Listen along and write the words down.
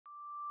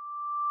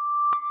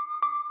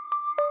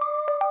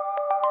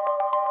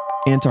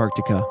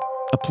Antarctica,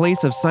 a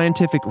place of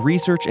scientific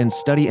research and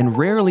study and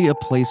rarely a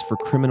place for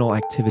criminal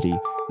activity.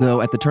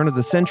 Though at the turn of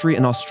the century,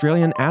 an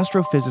Australian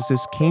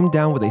astrophysicist came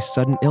down with a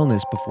sudden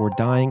illness before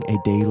dying a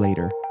day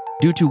later.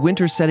 Due to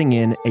winter setting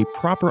in, a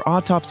proper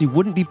autopsy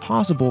wouldn't be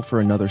possible for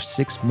another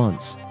 6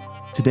 months.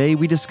 Today,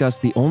 we discuss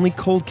the only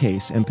cold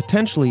case and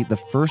potentially the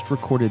first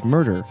recorded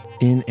murder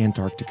in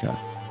Antarctica,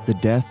 the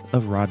death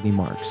of Rodney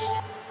Marks.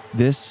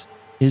 This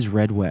is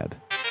Red Web.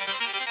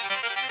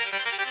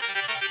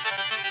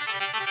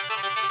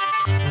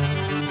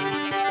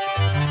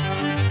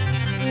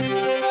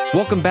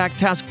 Welcome back,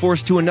 Task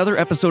Force, to another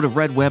episode of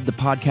Red Web, the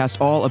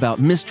podcast all about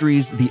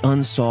mysteries, the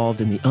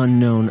unsolved, and the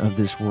unknown of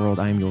this world.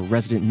 I am your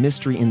resident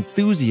mystery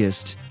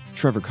enthusiast,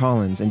 Trevor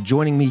Collins, and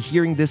joining me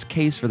hearing this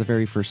case for the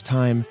very first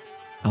time,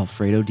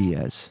 Alfredo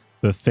Diaz.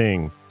 The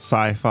Thing,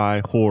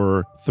 sci-fi,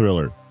 horror,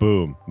 thriller.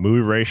 Boom.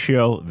 Movie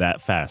ratio, that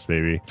fast,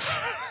 baby.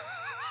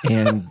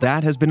 And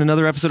that has been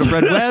another episode of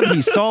Red Web.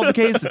 He solved the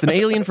case. It's an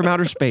alien from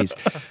outer space.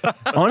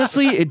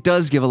 Honestly, it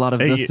does give a lot of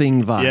The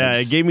Thing vibes. Yeah,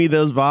 it gave me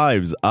those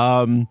vibes.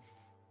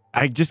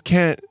 I just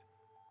can't.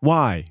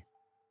 Why?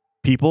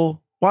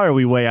 People, why are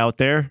we way out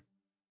there?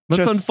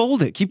 Let's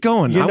unfold it. Keep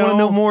going. I want to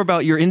know more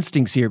about your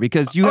instincts here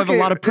because you have a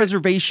lot of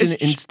preservation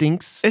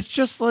instincts. It's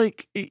just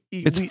like...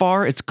 It's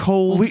far, it's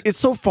cold. It's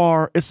so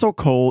far, it's so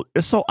cold,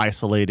 it's so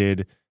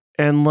isolated.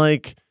 And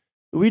like,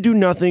 we do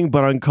nothing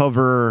but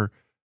uncover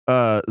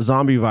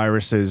zombie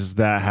viruses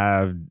that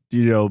have,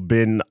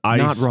 been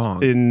iced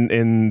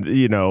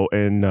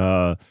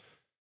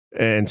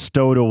and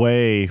stowed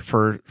away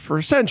for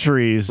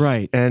centuries.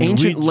 Right. And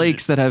ancient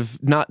lakes that have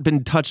not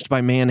been touched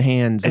by man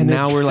hands. And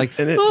now we're like,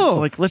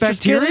 let's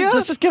bacteria?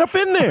 let's just get up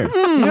in there.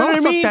 You know what I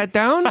mean? Suck that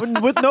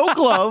down. With no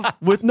glove,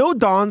 with no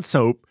Dawn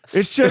soap.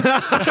 It's just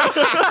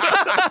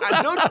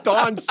no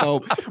Dawn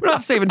soap. We're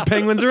not saving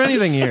penguins or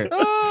anything here.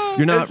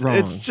 You're not wrong.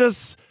 It's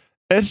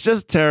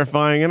just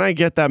terrifying. And I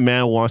get that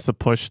man wants to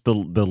push the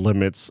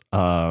limits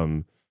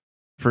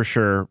for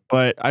sure.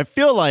 But I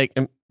feel like,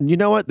 you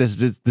know what? This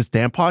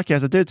damn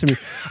podcast did it to me.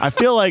 I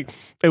feel like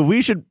if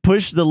we should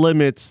push the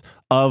limits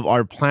of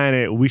our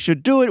planet, we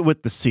should do it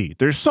with the sea.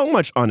 There's so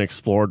much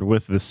unexplored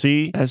with the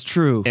sea. That's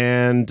true.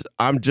 And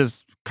I'm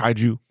just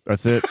kaiju.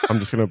 That's it. I'm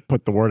just gonna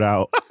put the word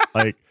out.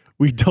 Like,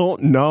 we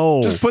don't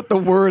know. Just put the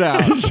word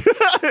out.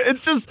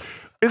 it's just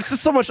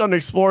so much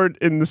unexplored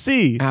in the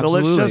sea.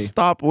 Absolutely. So let's just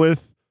stop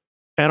with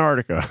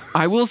Antarctica.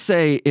 I will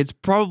say it's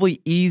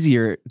probably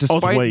easier.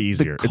 Despite it's way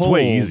easier. The cold, it's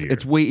way easier.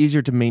 It's way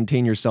easier to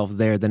maintain yourself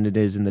there than it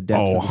is in the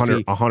depths of the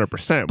sea.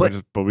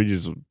 100%. But we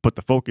just put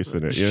the focus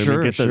in it. You know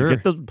what I mean?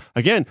 Get those,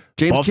 again,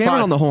 James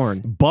Cameron on the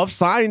horn. Buff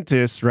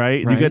scientists, right?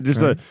 You got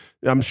just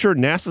I'm sure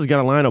NASA's got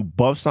a line of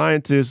buff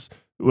scientists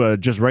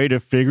just ready to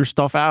figure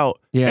stuff out.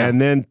 Yeah.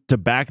 And then to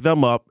back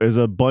them up is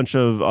a bunch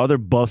of other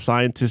buff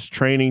scientists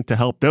training to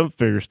help them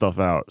figure stuff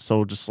out.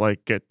 So just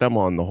like get them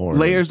on the horn.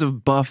 Layers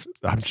of buffed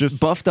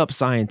up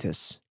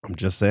scientists. I'm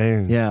just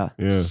saying. Yeah.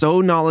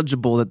 So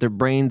knowledgeable that their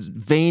brain's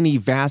veiny,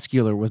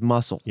 vascular with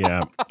muscle.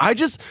 Yeah.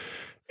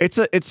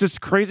 It's just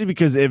crazy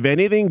because if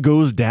anything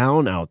goes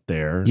down out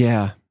there.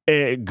 Yeah.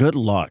 Good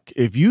luck.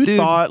 If you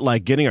thought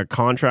like getting a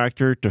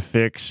contractor to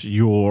fix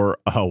your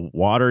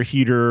water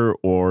heater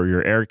or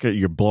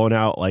your blown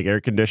out like air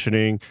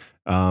conditioning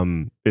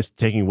is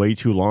taking way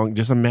too long,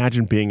 just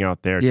imagine being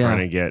out there trying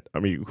to get.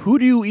 I mean, who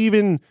do you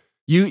even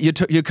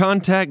you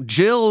contact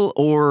Jill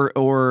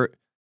or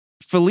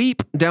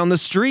Philippe down the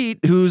street,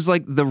 who's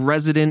like the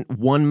resident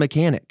one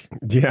mechanic.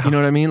 Yeah, you know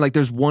what I mean. Like,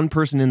 there's one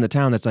person in the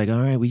town that's like,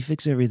 all right, we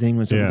fix everything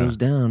when something goes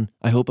down.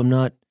 I hope I'm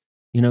not,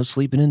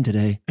 sleeping in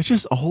today. It's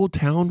just a whole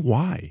town.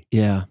 Why?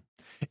 Yeah.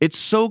 It's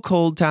so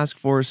cold, Task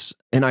Force,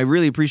 and I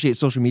really appreciate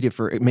social media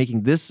for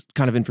making this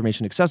kind of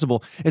information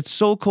accessible. It's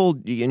so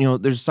cold,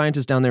 there's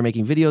scientists down there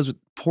making videos,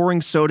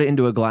 pouring soda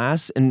into a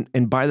glass, and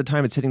by the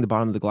time it's hitting the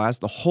bottom of the glass,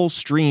 the whole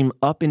stream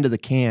up into the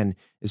can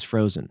is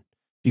frozen.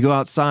 If you go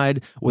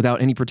outside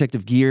without any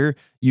protective gear,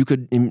 you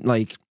could,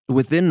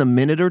 within the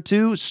minute or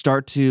two,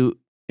 start to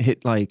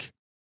hit,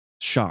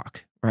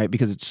 shock, right?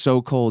 Because it's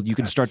so cold, you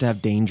can start to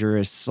have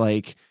dangerous,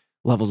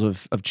 levels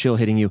of chill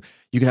hitting you.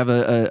 You could have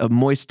a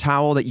moist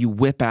towel that you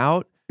whip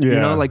out.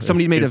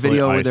 Somebody made a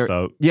video where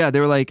they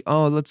were like,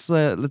 oh, it's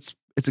a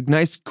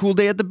nice cool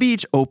day at the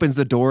beach. Opens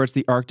the door, it's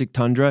the Arctic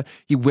tundra.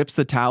 He whips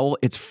the towel,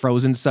 it's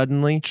frozen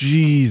suddenly.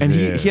 Jesus. And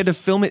he had to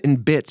film it in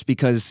bits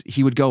because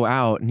he would go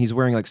out and he's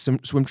wearing like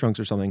swim trunks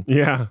or something.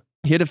 Yeah.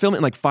 He had to film it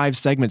in like 5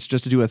 segments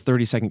just to do a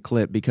 30-second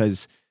clip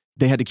because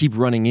they had to keep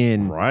running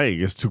in. Right,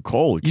 it's too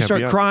cold. You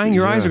start crying,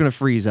 your eyes are going to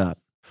freeze up.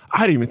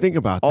 I didn't even think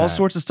about that. All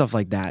sorts of stuff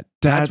like that.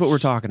 That's what we're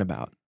talking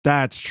about.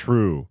 That's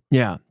true.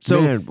 Yeah.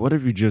 So, man, what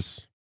if you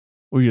just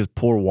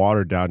pour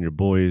water down your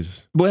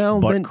boy's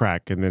butt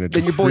crack and then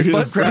your boy's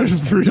butt crack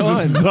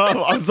freezes up?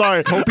 I'm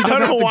sorry. Hope he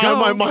doesn't I don't know have to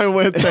why go. my mind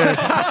went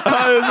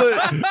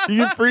there.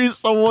 You freeze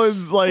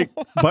someone's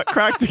butt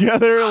crack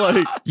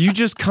together. You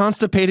just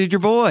constipated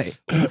your boy.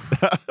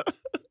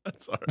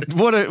 Sorry.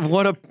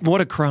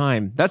 What a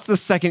crime. That's the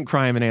second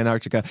crime in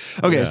Antarctica.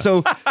 Okay,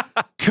 so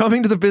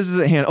coming to the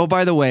business at hand. Oh,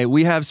 by the way,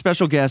 we have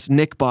special guest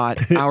Nick Bott,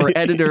 our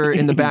editor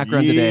in the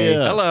background today.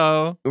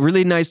 Hello.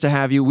 Really nice to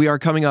have you. We are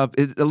coming up,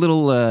 it's a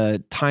little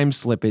time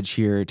slippage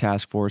here,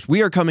 Task Force.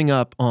 We are coming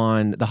up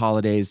on the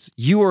holidays.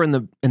 You are in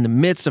the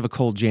midst of a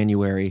cold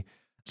January.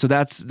 So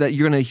that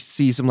you're going to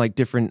see some like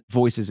different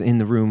voices in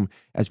the room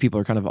as people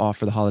are kind of off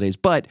for the holidays.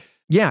 But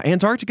yeah,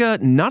 Antarctica,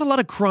 not a lot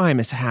of crime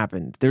has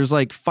happened. There's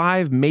like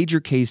 5 major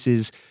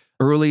cases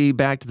early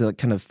back to the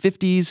kind of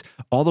 50s,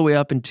 all the way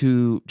up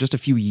into just a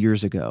few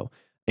years ago.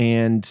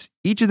 And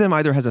each of them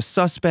either has a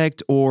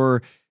suspect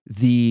or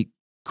the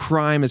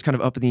crime is kind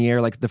of up in the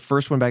air. Like the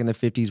first one back in the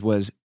 50s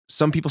was,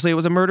 some people say it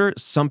was a murder.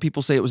 Some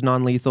people say it was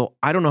non-lethal.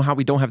 I don't know how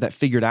we don't have that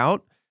figured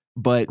out.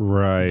 But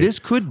this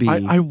could be.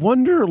 I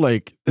wonder,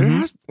 like,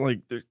 there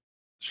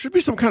should be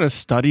some kind of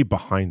study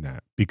behind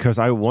that, because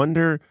I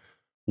wonder,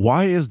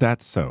 why is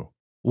that so?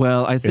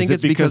 Well, I think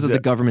it's because of the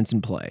governments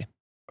in play.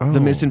 The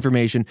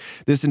misinformation.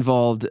 This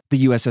involved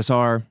the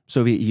USSR,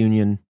 Soviet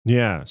Union.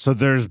 Yeah. So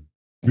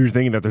you're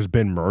thinking that there's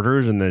been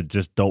murders and they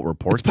just don't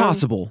report It's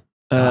possible.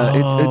 Or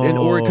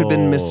it could have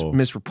been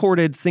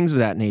misreported, things of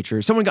that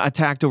nature. Someone got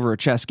attacked over a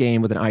chess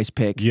game with an ice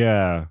pick.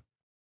 Yeah.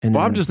 And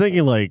I'm just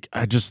thinking, like,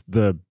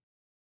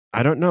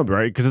 I don't know,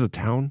 right? Because it's a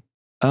town.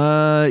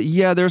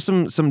 Yeah, there's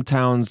some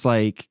towns,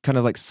 like kind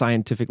of like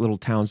scientific little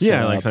towns.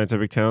 Yeah, like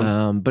scientific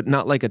towns. But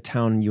not like a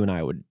town you and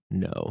I would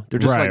know. They're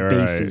just like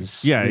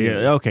bases. Right.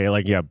 Yeah. Okay,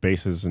 like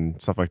bases and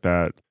stuff like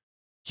that.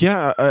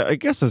 Yeah, I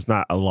guess there's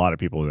not a lot of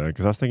people there,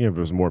 because I was thinking if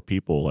there was more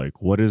people,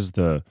 like what is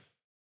the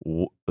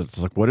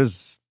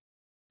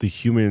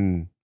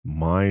human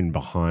mind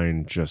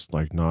behind just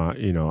like not,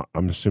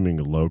 I'm assuming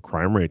low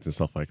crime rates and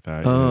stuff like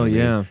that. Oh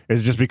yeah.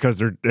 It's just because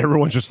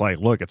everyone's just like,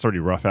 look, it's already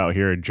rough out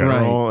here in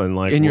general,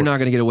 right. and you're not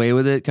going to get away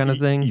with it, kind of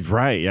thing.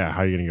 Right? Yeah.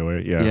 How are you going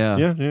to get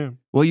away? Yeah.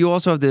 Well, you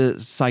also have the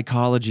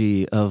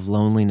psychology of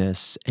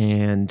loneliness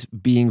and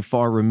being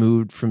far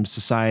removed from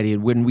society,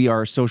 and when we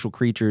are social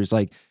creatures,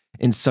 like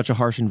in such a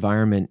harsh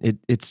environment,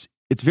 it's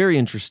very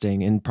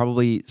interesting and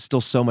probably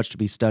still so much to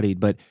be studied,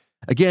 but.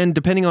 Again,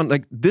 depending on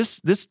like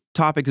this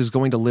topic is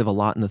going to live a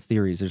lot in the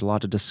theories. There's a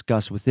lot to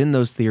discuss within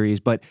those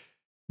theories, but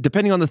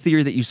depending on the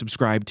theory that you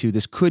subscribe to,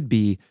 this could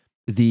be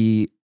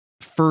the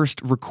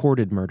first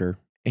recorded murder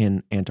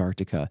in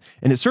Antarctica.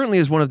 And it certainly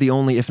is one of the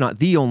only, if not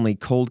the only,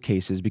 cold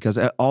cases, because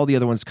all the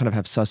other ones kind of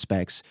have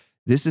suspects.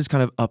 This is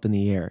kind of up in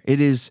the air.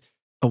 It is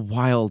a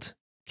wild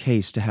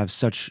case to have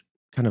such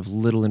kind of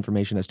little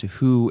information as to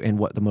who and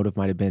what the motive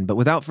might have been. But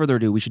without further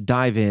ado, we should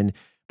dive in.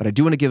 But I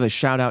do want to give a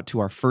shout out to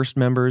our first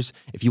members.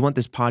 If you want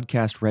this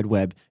podcast, Red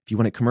Web, if you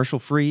want it commercial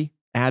free,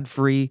 ad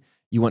free,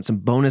 you want some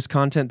bonus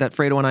content that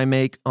Fredo and I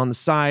make on the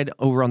side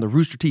over on the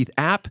Rooster Teeth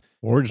app,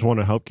 or just want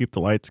to help keep the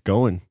lights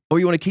going, or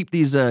you want to keep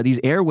these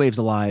airwaves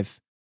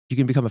alive, you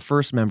can become a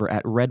first member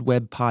at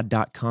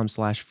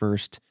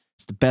redwebpod.com/first.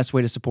 It's the best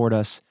way to support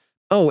us.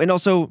 Oh, and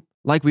also,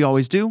 like we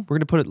always do, we're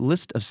going to put a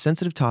list of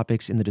sensitive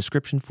topics in the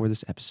description for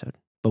this episode.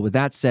 But with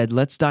that said,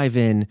 let's dive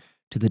in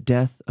to the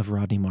death of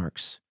Rodney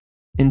Marks.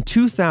 In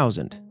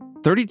 2000,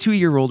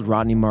 32-year-old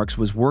Rodney Marks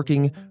was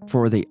working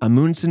for the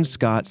Amundsen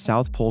Scott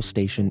South Pole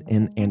Station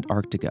in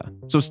Antarctica.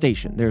 So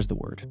station, there's the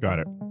word. Got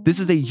it. This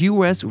is a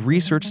U.S.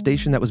 research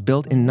station that was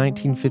built in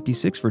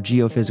 1956 for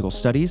geophysical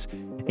studies,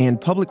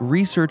 and public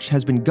research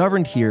has been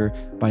governed here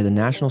by the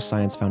National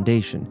Science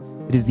Foundation.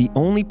 It is the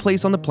only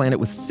place on the planet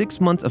with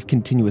 6 months of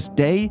continuous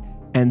day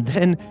and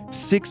then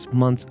 6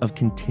 months of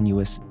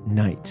continuous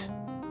night.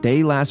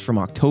 Day lasts from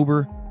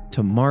October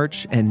to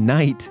March, and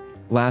night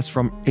lasts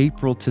from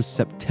April to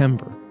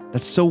September.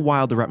 That's so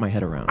wild to wrap my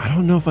head around. I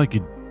don't know if I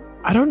could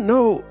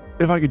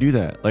do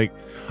that. I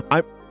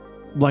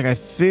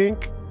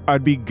think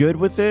I'd be good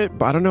with it,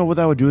 but I don't know what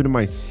that would do to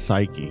my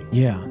psyche.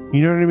 Yeah.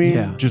 You know what I mean?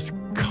 Yeah. Just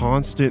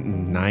constant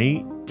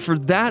night. For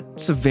that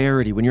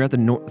severity, when you're at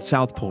the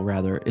South Pole,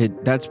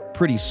 that's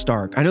pretty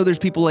stark. I know there's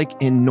people like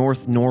in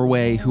North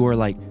Norway who are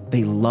like,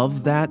 they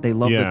love that. They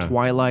love the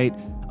twilight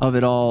of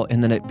it all,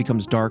 and then it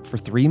becomes dark for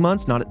 3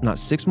 months, not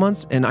 6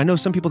 months. And I know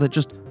some people that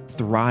just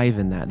thrive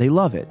in that. They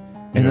love it.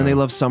 And then they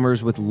love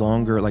summers with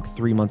longer, like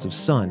 3 months of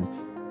sun.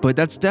 But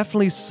that's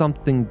definitely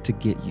something to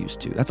get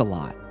used to. That's a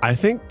lot. I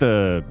think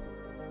the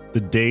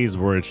days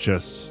where it's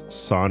just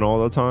sun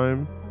all the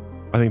time,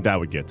 I think that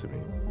would get to me.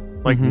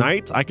 Like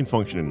nights, I can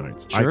function in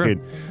nights. Sure. I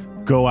could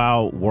go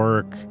out,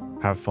 work,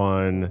 have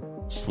fun,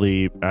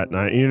 sleep at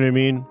night. You know what I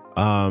mean?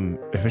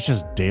 If it's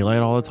just daylight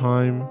all the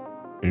time,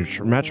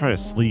 I'm not trying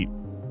to sleep.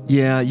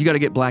 Yeah, you got to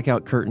get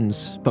blackout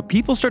curtains. But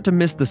people start to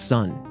miss the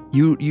sun.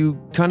 You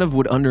kind of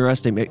would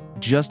underestimate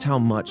just how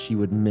much you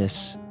would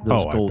miss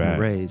those golden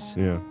rays.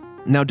 Yeah.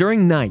 Now,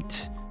 during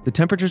night, the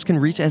temperatures can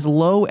reach as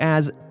low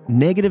as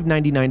negative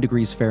 99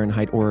 degrees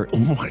Fahrenheit or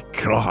oh my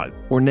God,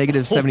 or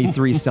negative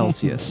 73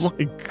 Celsius. Oh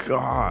my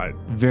God.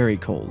 Very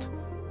cold.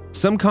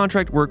 Some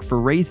contract work for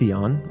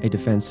Raytheon, a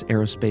defense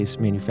aerospace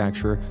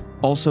manufacturer,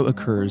 also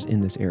occurs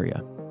in this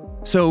area.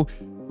 So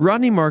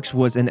Rodney Marks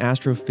was an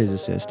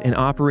astrophysicist and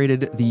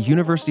operated the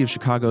University of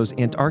Chicago's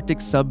Antarctic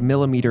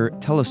Submillimeter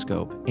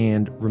Telescope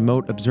and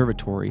Remote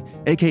Observatory,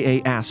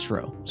 aka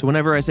ASTRO. So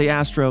whenever I say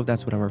ASTRO,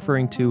 that's what I'm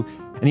referring to.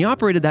 And he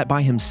operated that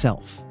by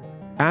himself.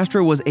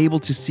 ASTRO was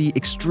able to see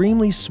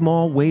extremely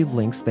small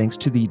wavelengths thanks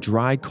to the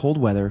dry, cold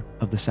weather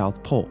of the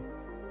South Pole.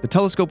 The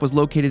telescope was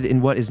located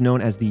in what is known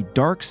as the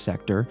dark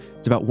sector.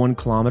 It's about 1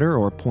 kilometer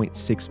or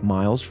 0.6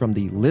 miles from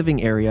the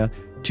living area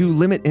to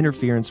limit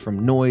interference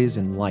from noise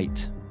and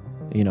light.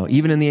 You know,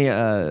 even in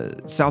the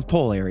South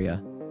Pole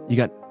area, you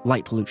got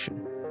light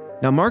pollution.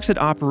 Now, Marks had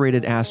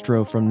operated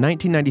ASTRO from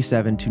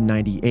 1997 to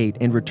 98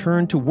 and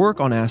returned to work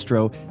on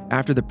ASTRO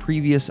after the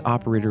previous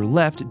operator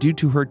left due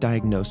to her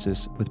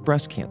diagnosis with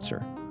breast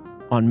cancer.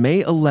 On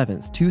May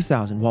 11th,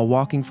 2000, while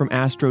walking from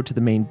ASTRO to the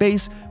main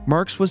base,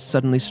 Marks was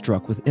suddenly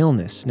struck with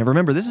illness. Now,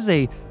 remember, this is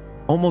a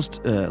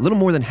little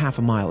more than half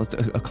a mile. It's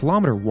a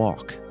kilometer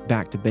walk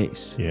back to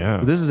base.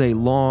 Yeah. So this is a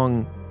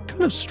long,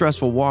 kind of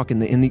stressful walk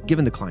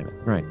given the climate,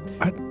 right?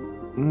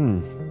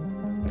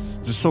 It's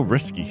just so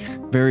risky.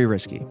 Very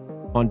risky.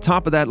 On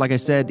top of that, like I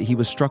said, he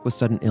was struck with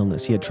sudden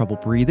illness. He had trouble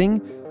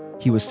breathing.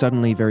 He was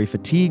suddenly very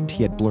fatigued.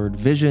 He had blurred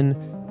vision.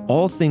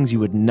 All things you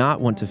would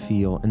not want to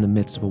feel in the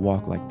midst of a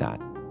walk like that.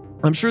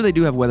 I'm sure they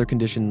do have weather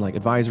condition like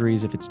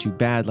advisories if it's too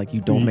bad, like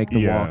you don't make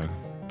the walk.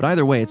 But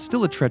either way, it's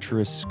still a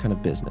treacherous kind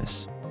of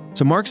business.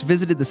 So Marks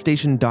visited the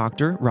station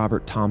doctor,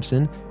 Robert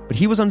Thompson, but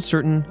he was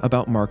uncertain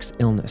about Marks'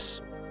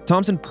 illness.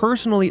 Thompson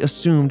personally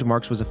assumed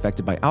Marks was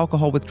affected by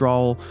alcohol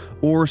withdrawal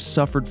or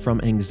suffered from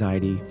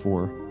anxiety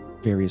for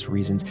various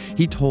reasons.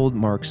 He told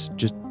Marks,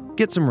 just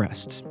get some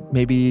rest.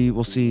 Maybe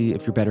we'll see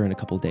if you're better in a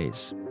couple of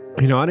days.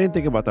 You know, I didn't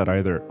think about that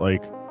either.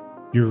 Like,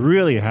 you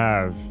really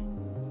have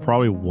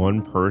probably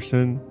one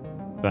person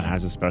that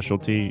has a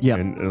specialty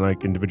in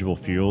like individual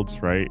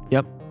fields, right?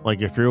 Yep.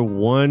 Like if you're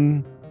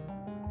one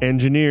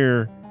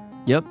engineer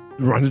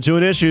runs into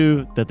an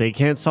issue that they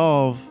can't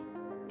solve,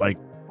 like,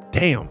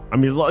 damn. I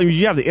mean,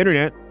 you have the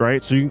internet,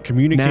 right? So you can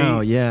communicate.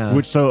 Now,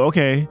 That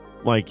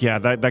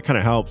kind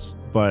of helps.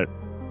 But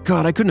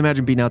God, I couldn't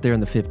imagine being out there in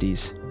the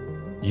 50s.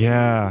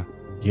 Yeah.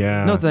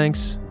 No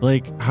thanks.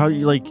 Like, how do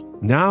you, like,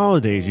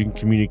 nowadays you can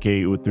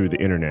communicate through the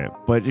internet.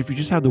 But if you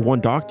just have the one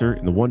doctor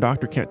and the one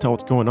doctor can't tell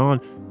what's going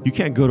on, you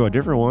can't go to a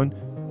different one.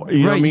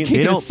 You know what I mean? You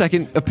can't get a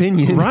second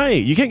opinion.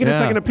 Right. You can't get a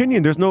second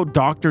opinion. There's no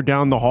doctor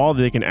down the hall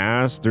that they can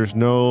ask. There's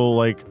no,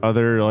 like,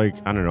 other, like,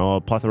 I don't know,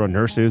 a plethora of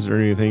nurses or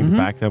anything to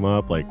back them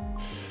up. Like,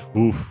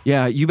 oof.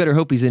 Yeah, you better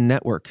hope he's in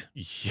network.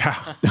 Yeah.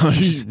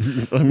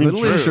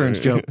 Little insurance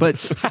joke. But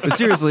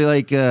seriously,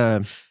 like,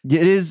 it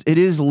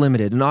is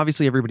limited. And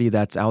obviously everybody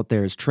that's out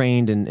there is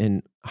trained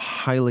and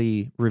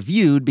highly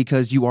reviewed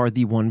because you are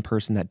the one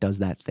person that does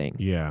that thing.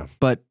 Yeah.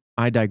 But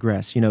I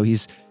digress. You know,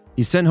 he's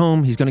sent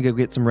home. He's going to go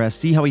get some rest,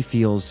 see how he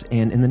feels.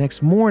 And in the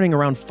next morning,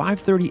 around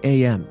 5:30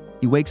 a.m.,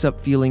 he wakes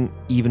up feeling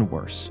even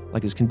worse.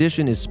 Like his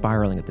condition is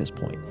spiraling at this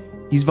point.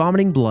 He's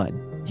vomiting blood.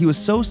 He was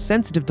so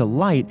sensitive to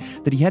light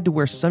that he had to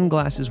wear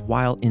sunglasses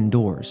while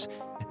indoors.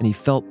 And he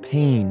felt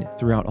pain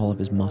throughout all of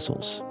his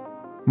muscles.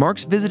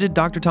 Marks visited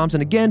Dr.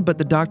 Thompson again, but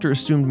the doctor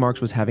assumed Marks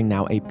was having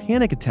now a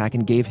panic attack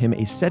and gave him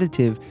a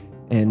sedative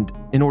and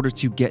in order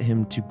to get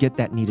him to get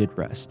that needed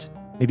rest.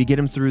 Maybe get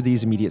him through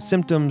these immediate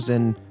symptoms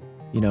and,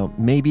 you know,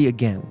 maybe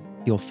again,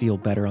 he'll feel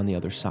better on the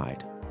other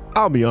side.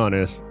 I'll be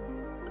honest.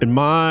 In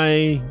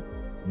my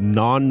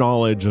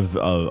non-knowledge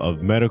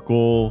of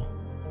medical,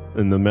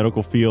 in the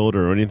medical field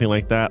or anything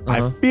like that,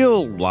 I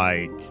feel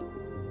like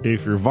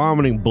if you're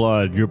vomiting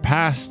blood, you're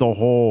past the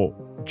whole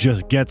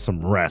just get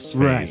some rest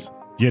phase. Right.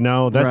 You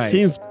know, that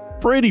seems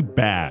pretty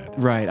bad.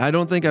 Right. I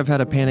don't think I've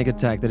had a panic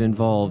attack that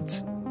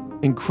involved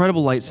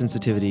incredible light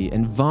sensitivity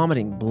and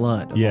vomiting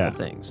blood of all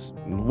things.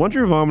 Once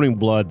you're vomiting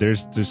blood,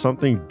 there's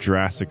something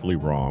drastically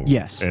wrong.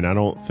 Yes. And I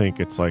don't think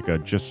it's like a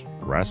just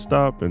rest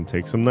up and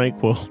take some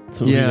NyQuil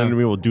to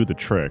be able to do the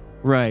trick.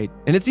 Right.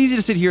 And it's easy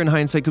to sit here in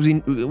hindsight because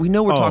we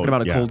know we're talking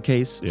about a cold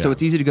case. Yeah. So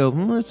it's easy to go,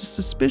 it's a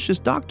suspicious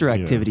doctor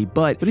activity.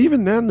 But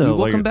even then, though,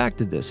 we'll come back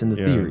to this in the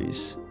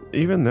theories.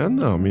 Even then,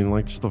 though, I mean,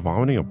 like just the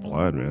vomiting of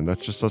blood, man,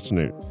 that's just such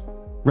a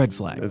red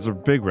flag. It's a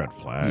big red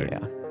flag.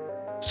 Yeah.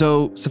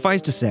 So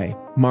suffice to say,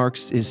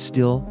 Marks is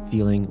still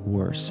feeling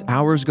worse.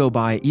 Hours go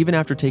by even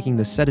after taking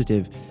the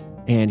sedative,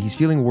 and he's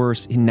feeling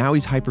worse, and now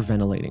he's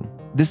hyperventilating.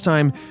 This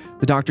time,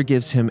 the doctor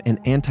gives him an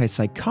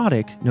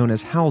antipsychotic known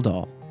as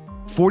Haldol.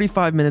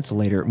 45 minutes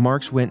later,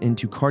 Marks went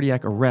into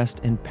cardiac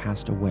arrest and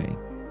passed away.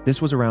 This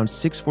was around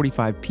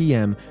 6:45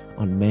 p.m.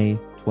 on May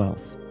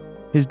 12th.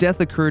 His death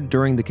occurred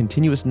during the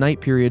continuous night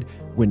period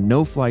when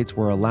no flights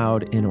were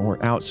allowed in or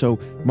out, so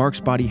Marks'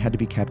 body had to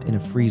be kept in a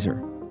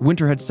freezer.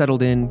 Winter had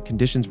settled in,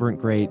 conditions weren't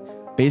great.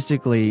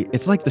 Basically,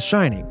 it's like The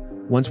Shining.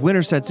 Once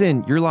winter sets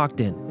in, you're locked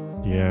in.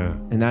 Yeah.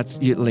 And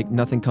that's like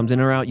nothing comes in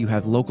or out. You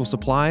have local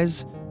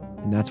supplies,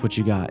 and that's what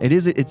you got.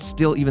 It's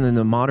still, even in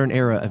the modern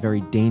era, a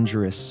very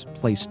dangerous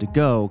place to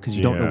go because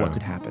you don't know what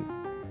could happen.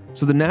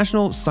 So the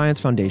National Science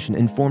Foundation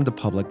informed the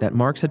public that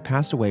Marks had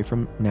passed away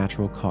from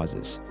natural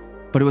causes.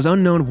 But it was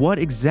unknown what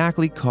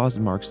exactly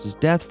caused Marks'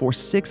 death for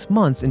 6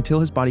 months until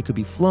his body could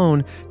be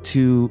flown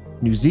to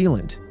New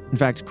Zealand. In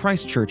fact,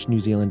 Christchurch, New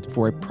Zealand,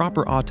 for a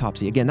proper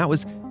autopsy. Again, that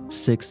was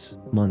 6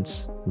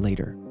 months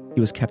later.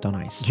 He was kept on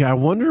ice. Yeah, I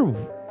wonder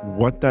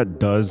what that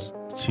does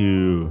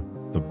to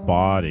the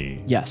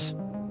body. Yes.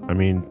 I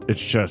mean,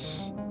 it's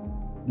just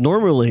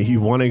normally you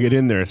want to get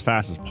in there as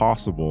fast as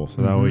possible,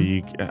 so that way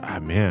you.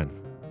 Man,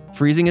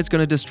 freezing it's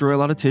going to destroy a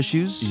lot of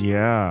tissues.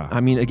 Yeah.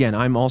 I mean, again,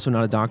 I'm also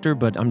not a doctor,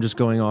 but I'm just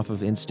going off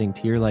of instinct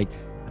here. Like,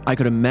 I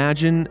could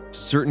imagine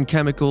certain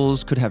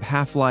chemicals could have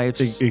half-lives.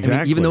 Exactly. I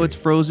mean, even though it's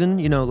frozen,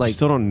 you know, like. I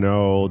still don't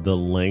know the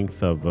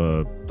length of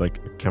a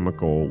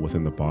chemical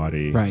within the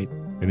body. Right.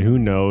 And who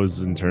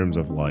knows in terms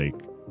of like,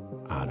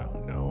 I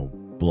don't know,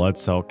 blood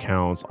cell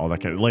counts, all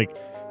that kind of like,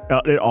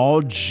 it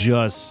all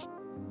just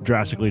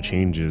drastically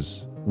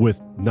changes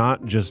with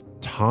not just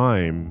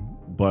time,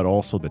 but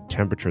also the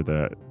temperature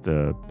that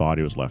the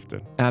body was left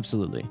in.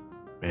 Absolutely.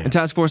 Man. And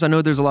task force, I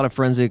know there's a lot of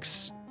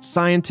forensics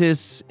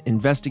scientists,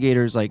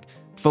 investigators, like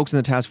folks in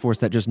the task force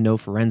that just know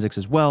forensics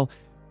as well.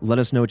 Let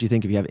us know what you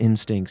think if you have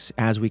instincts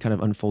as we kind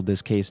of unfold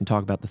this case and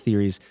talk about the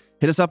theories.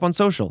 Hit us up on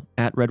social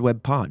at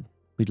RedWebPod.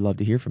 We'd love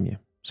to hear from you.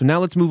 So now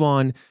let's move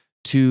on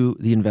to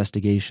the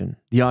investigation.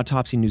 The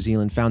autopsy in New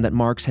Zealand found that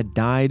Marks had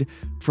died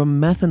from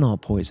methanol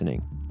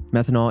poisoning.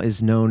 Methanol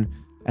is known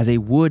as a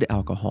wood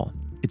alcohol.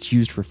 It's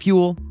used for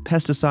fuel,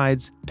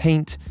 pesticides,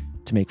 paint,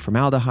 to make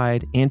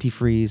formaldehyde,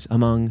 antifreeze,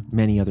 among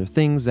many other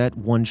things that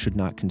one should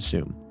not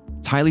consume.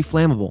 It's highly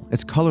flammable,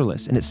 it's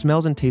colorless, and it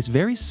smells and tastes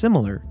very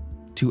similar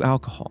to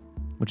alcohol,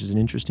 which is an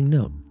interesting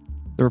note.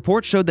 The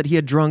report showed that he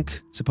had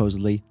drunk,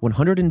 supposedly,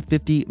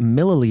 150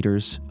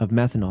 milliliters of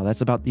methanol.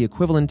 That's about the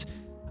equivalent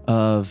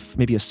of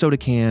maybe a soda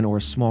can or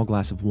a small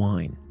glass of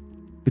wine.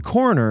 The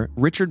coroner,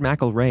 Richard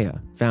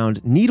McElrea,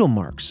 found needle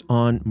marks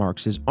on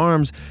Marks's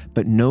arms,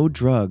 but no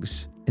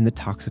drugs in the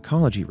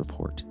toxicology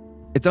report.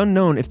 It's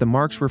unknown if the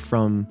marks were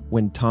from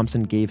when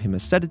Thompson gave him a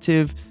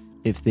sedative,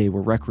 if they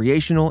were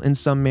recreational in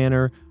some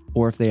manner,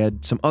 or if they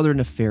had some other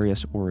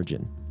nefarious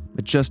origin.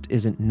 It just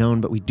isn't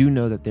known, but we do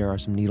know that there are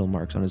some needle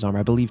marks on his arm.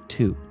 I believe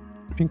 2.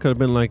 It could have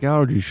been like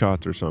allergy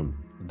shots or something.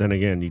 Then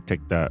again, you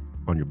take that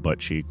on your butt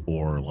cheek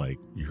or like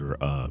your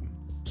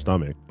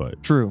stomach,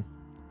 but true.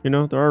 You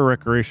know, there are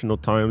recreational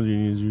times you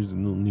use the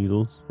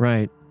needles.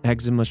 Right.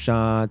 Eczema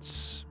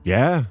shots.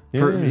 Yeah.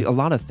 For a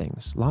lot of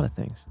things.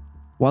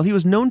 While he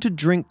was known to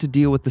drink to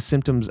deal with the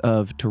symptoms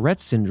of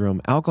Tourette's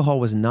syndrome, alcohol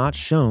was not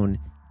shown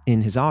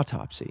in his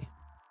autopsy.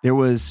 There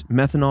was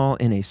methanol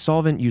in a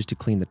solvent used to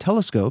clean the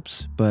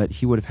telescopes, but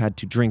he would have had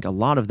to drink a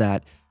lot of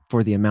that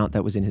for the amount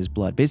that was in his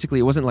blood. Basically,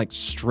 it wasn't like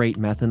straight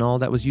methanol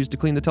that was used to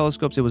clean the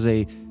telescopes. It was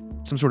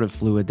some sort of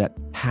fluid that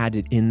had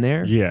it in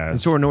there. Yeah.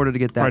 And so in order to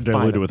get that probably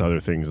diluted with other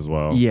things as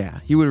well. Yeah.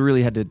 He would have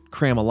really had to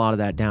cram a lot of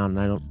that down,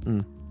 and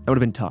that would have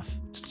been tough.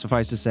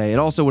 Suffice to say, it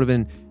also would have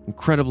been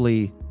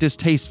incredibly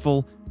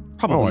distasteful,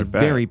 probably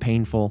very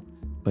painful,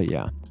 but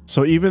yeah.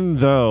 So even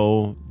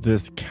though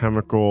this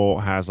chemical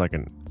has like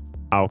an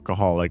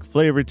alcoholic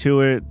flavor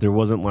to it, there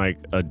wasn't like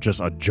just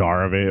a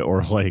jar of it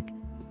or like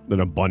an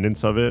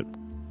abundance of it.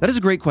 That is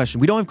a great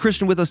question. We don't have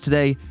Christian with us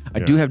today. I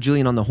do have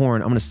Jillian on the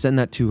horn. I'm going to send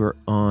that to her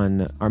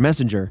on our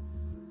messenger,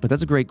 but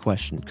that's a great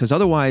question because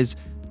otherwise,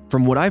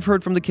 from what I've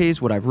heard from the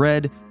case, what I've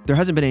read, there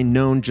hasn't been a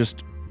known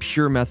just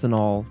pure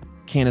methanol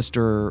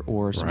canister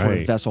or some sort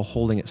of vessel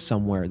holding it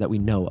somewhere that we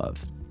know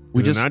of.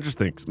 I just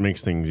think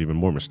makes things even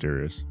more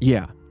mysterious.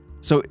 Yeah.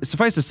 So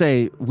suffice to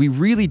say, we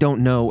really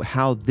don't know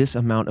how this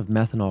amount of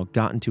methanol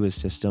got into his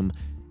system.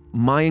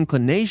 My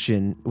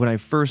inclination when I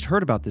first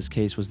heard about this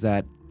case was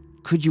that,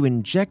 could you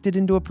inject it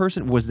into a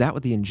person? Was that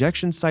what the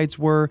injection sites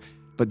were?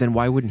 But then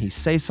why wouldn't he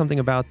say something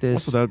about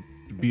this? Also,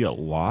 that'd be a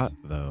lot,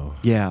 though.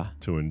 Yeah.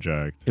 To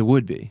inject. It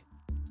would be.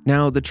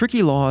 Now, the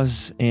tricky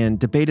laws and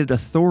debated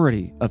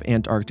authority of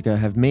Antarctica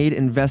have made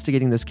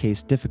investigating this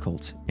case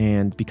difficult.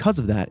 And because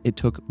of that, it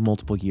took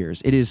multiple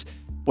years. It is...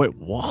 Wait,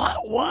 what?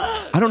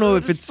 What? I don't know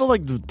if it's... I feel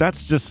like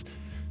that's just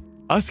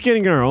us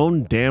getting our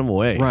own damn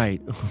way.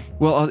 Right.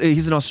 Well,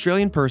 he's an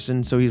Australian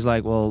person, so he's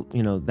like, well,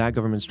 you know, that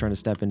government's trying to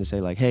step in to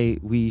say like, hey,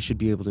 we should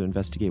be able to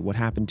investigate what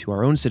happened to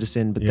our own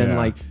citizen. But then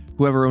like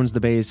whoever owns the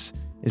base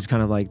is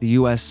kind of like, the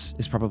U.S.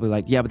 is probably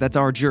like, yeah, but that's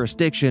our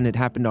jurisdiction. It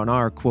happened on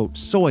our, quote,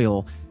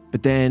 soil.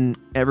 But then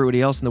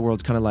everybody else in the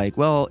world's kind of like,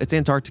 well, it's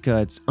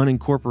Antarctica. It's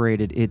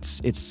unincorporated.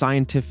 It's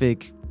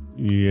scientific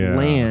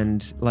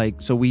land.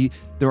 Like, so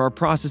there are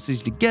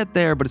processes to get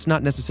there, but it's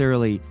not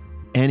necessarily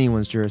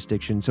anyone's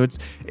jurisdiction. So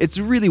it's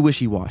really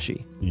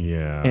wishy-washy.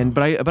 Yeah.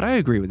 But I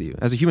agree with you.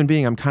 As a human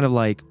being, I'm kind of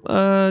like,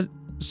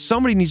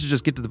 somebody needs to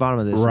just get to the bottom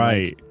of this. Right.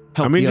 And, like,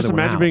 help I mean, the just other one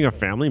imagine out. being a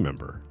family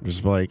member.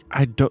 Just like,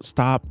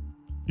 stop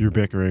your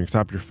bickering,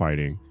 stop your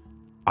fighting.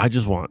 I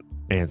just want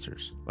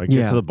answers. Like,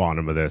 get to the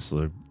bottom of this.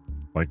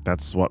 Like,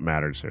 that's what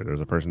matters here.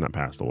 There's a person that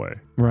passed away.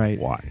 Right.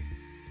 Why?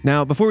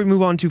 Now, before we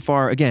move on too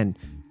far, again,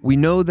 we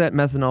know that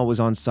methanol was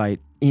on site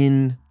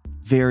in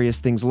various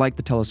things like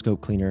the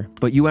telescope cleaner,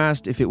 but you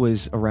asked if it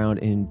was around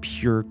in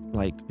pure,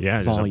 like,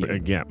 volume.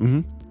 Mm-hmm.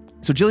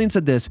 So Jillian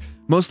said this,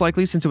 most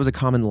likely since it was a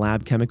common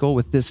lab chemical,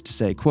 with this to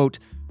say, quote,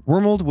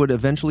 Wormold would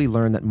eventually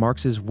learn that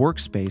Marks's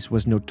workspace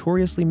was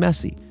notoriously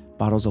messy.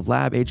 Bottles of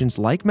lab agents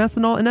like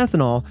methanol and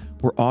ethanol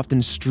were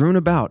often strewn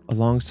about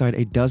alongside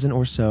a dozen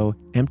or so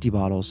empty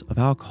bottles of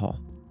alcohol.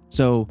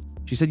 So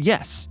she said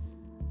yes.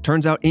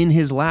 Turns out in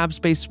his lab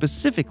space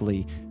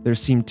specifically, there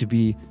seemed to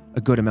be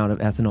a good amount of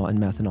ethanol and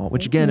methanol,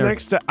 which again are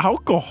next to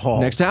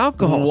alcohol. Next to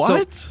alcohol.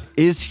 What? So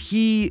is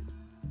he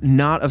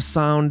not of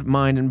sound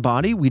mind and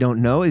body? We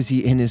don't know. Is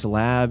he in his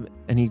lab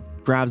and he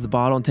grabs the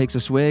bottle and takes a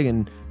swig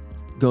and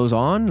goes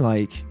on?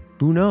 Like,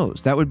 who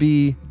knows? That would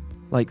be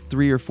like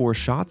 3 or 4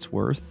 shots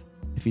worth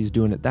if he's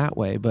doing it that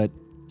way. But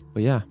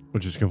yeah.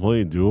 Which is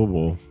completely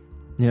doable.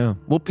 Yeah.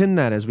 We'll pin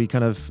that as we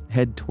kind of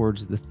head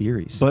towards the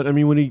theories. But I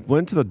mean, when he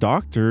went to the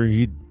doctor,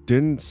 he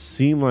didn't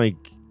seem like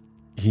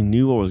he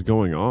knew what was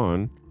going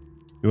on.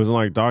 It wasn't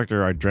like,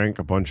 doctor, I drank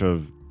a bunch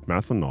of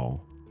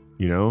methanol,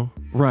 you know?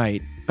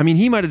 Right. I mean,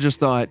 he might have just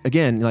thought,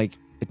 again, like,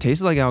 it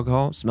tasted like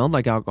alcohol, smelled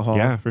like alcohol.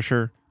 Yeah, for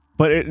sure.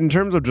 But in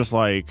terms of just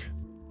like,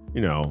 you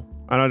know,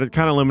 I know it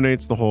kind of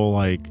eliminates the whole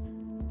like,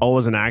 oh, it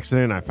was an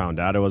accident. I found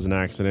out it was an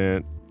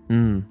accident.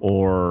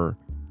 Or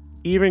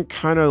even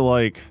kind of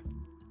like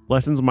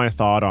lessens my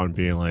thought on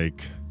being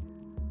like,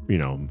 you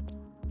know,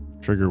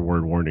 trigger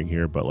word warning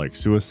here, but like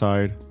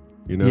suicide,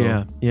 you know?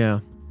 Yeah, yeah.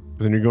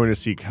 Because then you're going to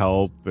seek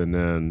help and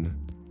then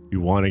you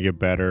want to get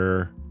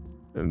better.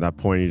 And at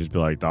that point, you just be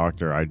like,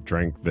 doctor, I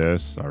drank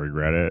this. I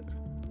regret it.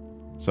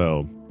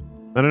 So,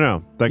 I don't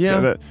know. That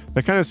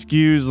kind of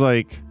skews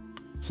like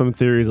some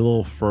theories a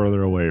little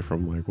further away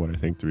from like what I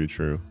think to be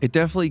true. It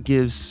definitely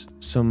gives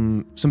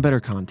some better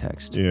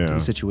context to the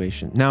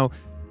situation. Now,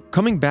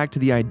 coming back to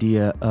the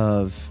idea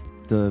of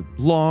the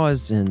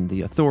laws and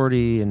the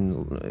authority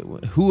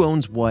and who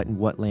owns what and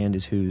what land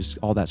is whose,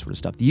 all that sort of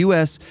stuff. The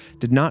U.S.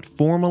 did not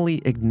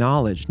formally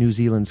acknowledge New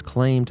Zealand's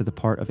claim to the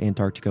part of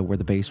Antarctica where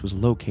the base was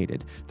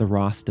located, the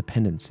Ross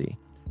Dependency.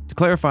 To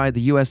clarify,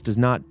 the U.S. does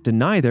not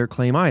deny their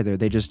claim either.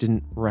 They just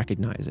didn't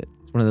recognize it.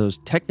 It's one of those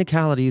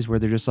technicalities where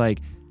they're just like,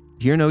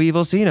 hear no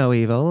evil, see no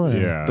evil,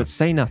 but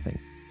say nothing.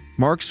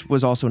 Marks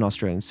was also an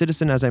Australian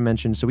citizen, as I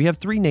mentioned, so we have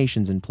 3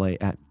 nations in play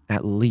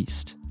at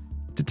least.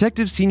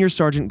 Detective Senior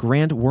Sergeant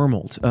Grant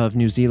Wormold of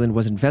New Zealand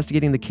was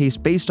investigating the case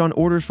based on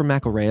orders from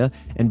McElrea,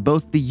 and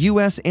both the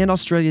US and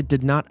Australia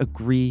did not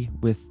agree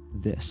with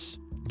this.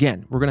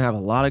 Again, we're going to have a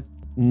lot of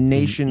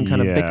nation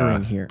kind of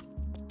bickering here.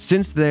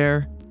 Since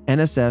there,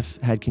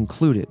 NSF had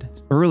concluded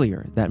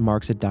earlier that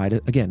Marks had died,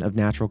 again, of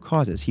natural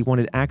causes. He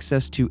wanted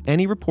access to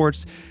any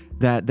reports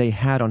that they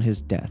had on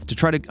his death to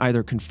try to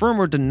either confirm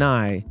or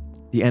deny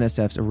the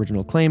NSF's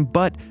original claim,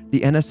 but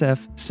the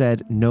NSF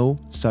said no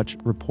such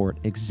report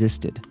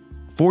existed.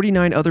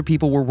 49 other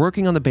people were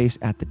working on the base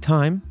at the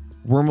time.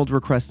 Wormold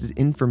requested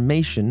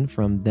information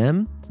from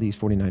them, these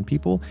 49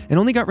 people, and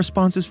only got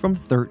responses from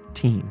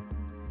 13.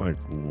 Like,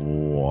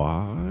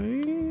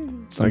 why?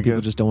 Some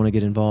people just don't want to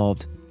get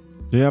involved.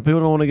 Yeah,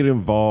 people don't want to get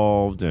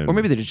involved. Or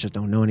maybe they just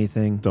don't know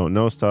anything. Don't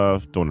know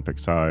stuff, don't want to pick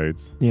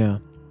sides. Yeah.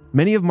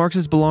 Many of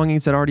Marks's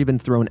belongings had already been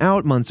thrown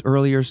out months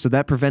earlier, so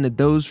that prevented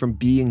those from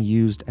being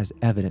used as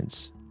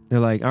evidence. They're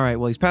like, all right,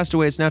 well, he's passed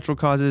away. It's natural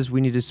causes. We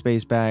need his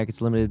space back.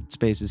 It's limited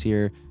spaces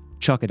here.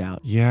 Chuck it out.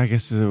 Yeah, I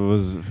guess if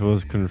it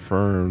was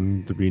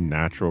confirmed to be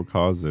natural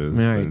causes,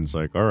 then it's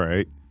like, all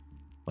right.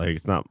 Like,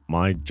 it's not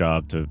my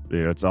job to,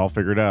 it's all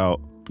figured out.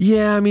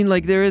 Yeah, I mean,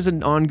 like, there is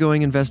an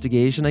ongoing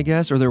investigation, I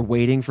guess, or they're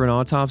waiting for an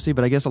autopsy,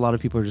 but I guess a lot of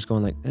people are just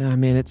going like,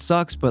 man, it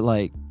sucks, but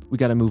like, we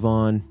got to move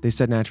on. They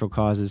said natural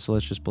causes, so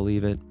let's just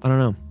believe it. I don't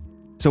know.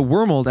 So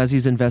Wormold, as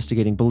he's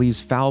investigating,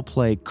 believes foul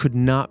play could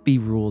not be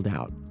ruled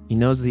out. He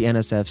knows the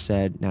NSF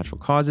said natural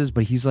causes,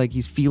 but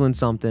he's feeling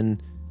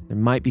something. There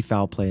might be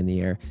foul play in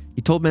the air.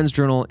 He told Men's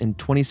Journal in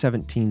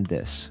 2017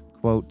 this,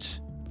 quote,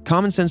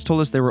 common sense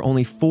told us there were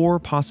only 4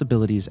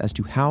 possibilities as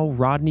to how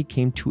Rodney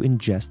came to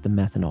ingest the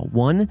methanol.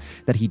 1,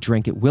 that he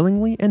drank it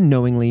willingly and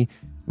knowingly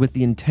with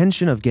the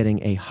intention of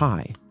getting a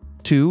high.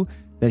 2,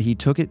 that he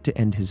took it to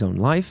end his own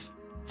life.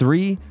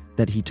 3,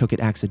 that he took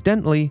it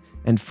accidentally.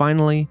 And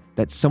finally,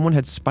 that someone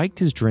had spiked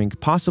his drink,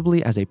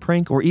 possibly as a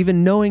prank, or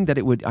even knowing that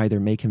it would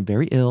either make him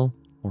very ill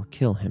or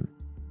kill him.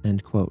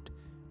 End quote.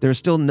 There is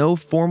still no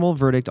formal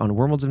verdict on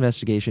Wormold's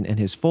investigation, and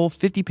his full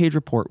 50-page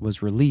report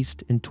was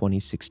released in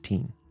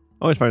 2016.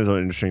 I always find it so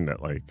interesting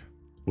that, like,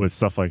 with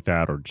stuff like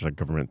that or just like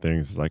government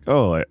things, it's like,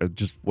 oh,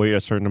 just wait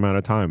a certain amount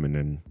of time and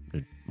then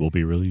it will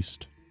be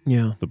released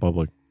to the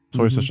public. It's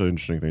always such an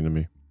interesting thing to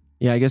me.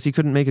 Yeah, I guess he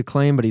couldn't make a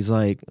claim, but he's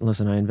like,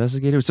 listen, I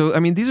investigated. So, I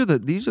mean, these are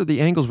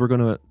the angles we're going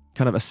to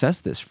kind of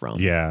assess this from.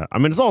 Yeah. I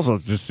mean, it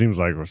just seems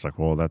like, it's like,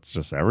 well, that's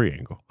just every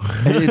angle.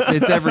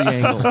 It's every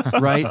angle,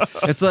 right?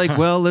 It's like,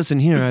 well, listen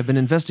here, I've been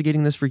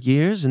investigating this for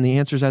years, and the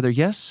answer is either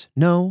yes,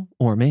 no,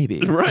 or maybe.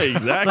 Right,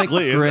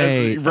 exactly. Like,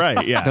 great.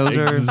 Right, yeah. Those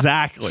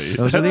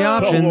are the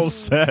options.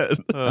 So well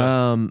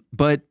said.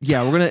 But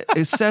yeah, we're going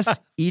to assess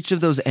each of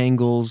those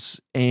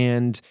angles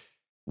and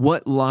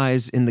what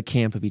lies in the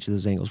camp of each of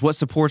those angles. What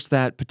supports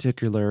that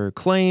particular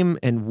claim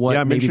and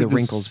what maybe the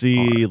wrinkles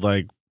see are.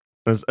 Like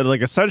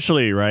Like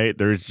essentially, right?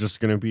 There's just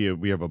going to be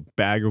we have a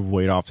bag of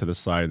weight off to the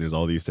side. And there's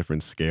all these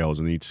different scales,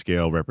 and each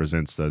scale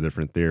represents a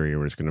different theory.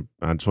 I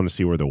just want to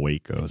see where the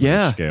weight goes.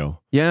 Yeah. On each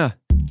scale. Yeah.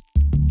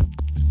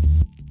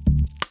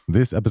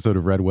 This episode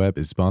of Red Web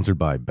is sponsored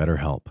by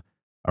BetterHelp.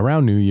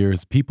 Around New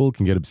Year's, people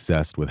can get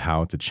obsessed with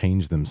how to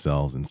change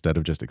themselves instead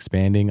of just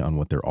expanding on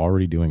what they're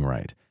already doing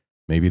right.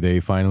 Maybe they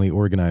finally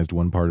organized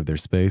one part of their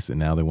space and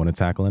now they want to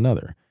tackle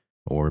another.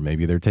 Or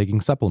maybe they're taking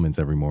supplements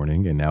every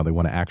morning and now they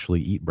want to actually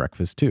eat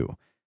breakfast too.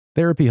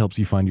 Therapy helps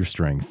you find your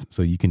strengths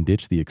so you can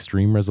ditch the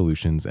extreme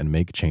resolutions and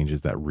make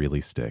changes that really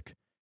stick.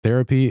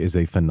 Therapy is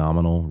a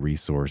phenomenal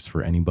resource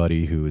for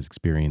anybody who is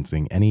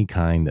experiencing any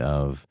kind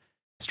of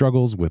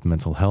struggles with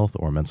mental health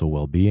or mental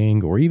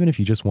well-being, or even if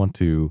you just want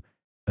to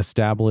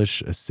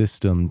establish a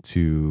system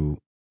to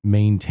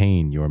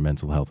maintain your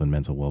mental health and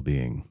mental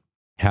well-being.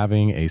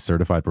 Having a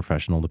certified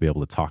professional to be able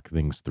to talk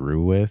things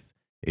through with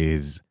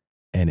is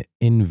an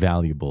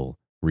invaluable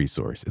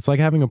resource. It's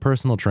like having a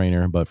personal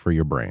trainer, but for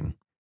your brain.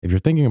 If you're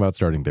thinking about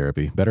starting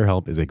therapy,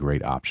 BetterHelp is a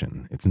great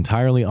option. It's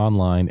entirely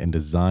online and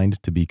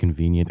designed to be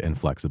convenient and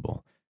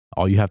flexible.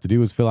 All you have to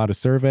do is fill out a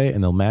survey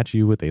and they'll match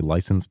you with a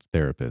licensed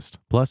therapist.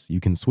 Plus, you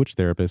can switch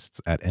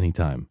therapists at any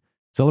time.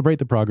 Celebrate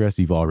the progress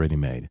you've already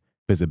made.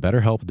 Visit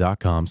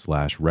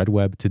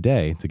betterhelp.com/redweb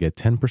today to get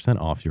 10%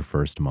 off your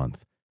first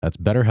month. That's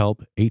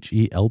BetterHelp,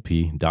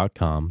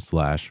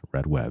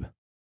 HELP.com/redweb.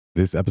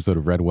 This episode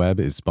of Red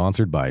Web is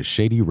sponsored by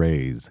Shady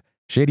Rays.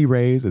 Shady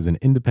Rays is an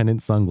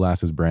independent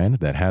sunglasses brand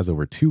that has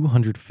over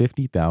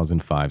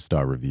 250,000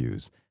 five-star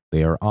reviews.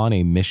 They are on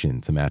a mission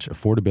to match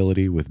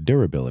affordability with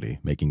durability,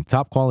 making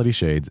top-quality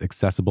shades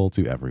accessible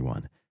to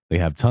everyone. They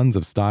have tons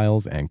of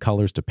styles and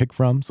colors to pick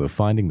from, so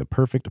finding the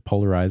perfect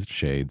polarized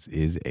shades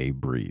is a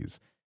breeze.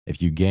 If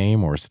you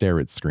game or stare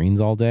at screens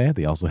all day,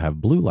 they also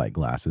have blue light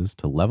glasses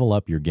to level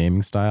up your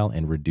gaming style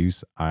and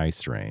reduce eye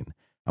strain.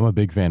 I'm a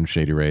big fan of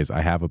Shady Rays. I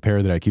have a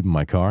pair that I keep in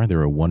my car.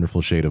 They're a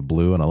wonderful shade of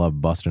blue, and I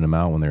love busting them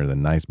out when they're the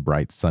nice,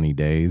 bright, sunny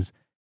days.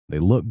 They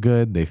look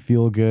good, they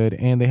feel good,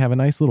 and they have a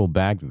nice little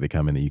bag that they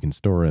come in that you can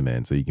store them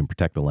in so you can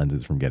protect the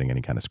lenses from getting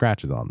any kind of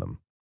scratches on them.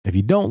 If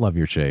you don't love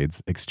your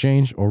shades,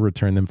 exchange or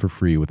return them for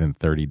free within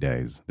 30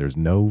 days. There's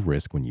no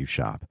risk when you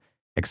shop.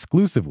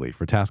 Exclusively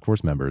for Task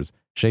Force members,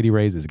 Shady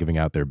Rays is giving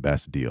out their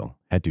best deal.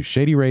 Head to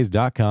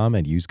shadyrays.com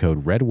and use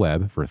code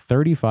REDWEB for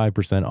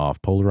 35%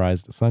 off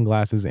polarized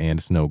sunglasses and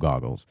snow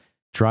goggles.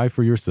 Try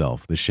for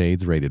yourself the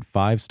shades rated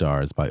 5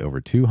 stars by over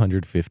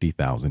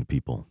 250,000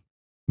 people.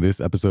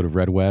 This episode of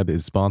Red Web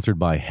is sponsored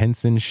by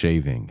Henson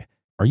Shaving.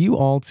 Are you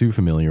all too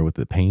familiar with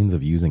the pains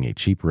of using a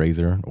cheap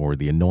razor or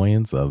the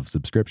annoyance of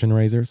subscription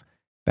razors?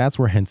 That's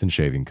where Henson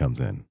Shaving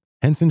comes in.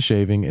 Henson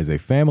Shaving is a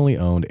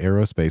family-owned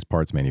aerospace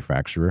parts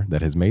manufacturer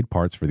that has made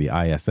parts for the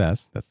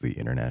ISS, that's the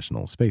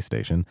International Space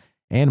Station,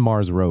 and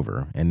Mars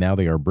rover, and now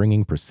they are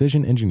bringing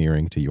precision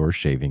engineering to your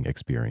shaving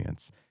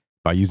experience.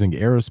 By using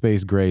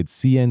aerospace-grade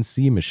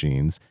CNC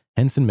machines,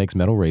 Henson makes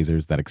metal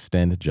razors that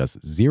extend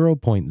just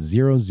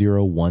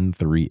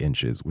 0.0013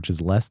 inches, which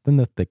is less than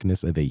the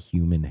thickness of a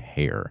human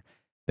hair.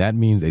 That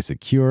means a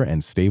secure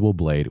and stable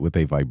blade with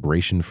a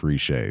vibration-free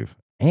shave.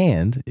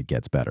 And it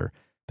gets better.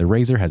 The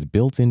razor has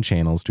built-in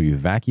channels to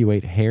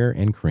evacuate hair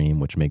and cream,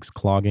 which makes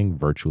clogging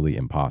virtually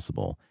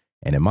impossible.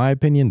 And in my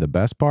opinion, the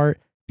best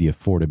part, the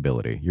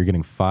affordability. You're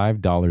getting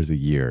 $5 a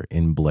year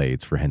in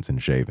blades for Henson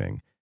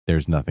Shaving.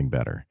 There's nothing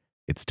better.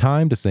 It's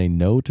time to say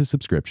no to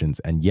subscriptions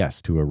and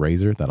yes to a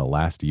razor that'll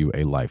last you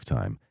a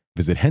lifetime.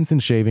 Visit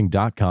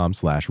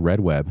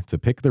hensonshaving.com/redweb to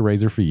pick the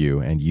razor for you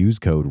and use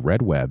code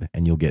REDWEB,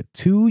 and you'll get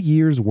 2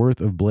 years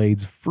worth of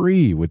blades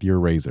free with your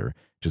razor.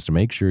 Just to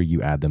make sure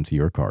you add them to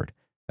your cart.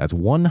 That's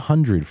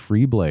 100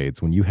 free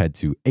blades when you head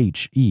to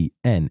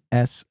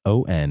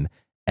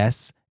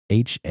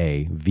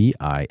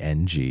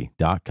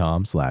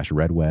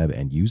hensonshaving.com/redweb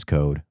and use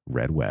code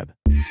REDWEB.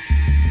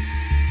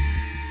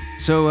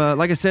 So,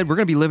 like I said, we're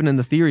going to be living in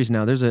the theories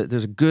now. There's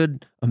a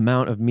good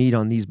amount of meat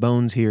on these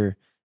bones here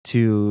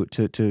to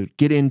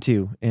get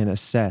into and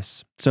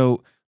assess.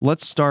 So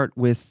let's start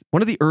with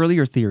one of the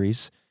earlier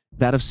theories,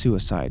 that of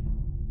suicide.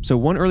 So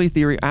one early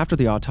theory after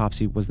the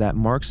autopsy was that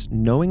Marks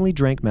knowingly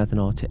drank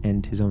methanol to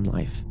end his own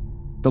life.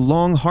 The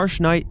long, harsh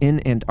night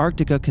in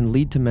Antarctica can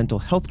lead to mental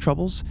health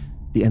troubles.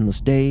 The endless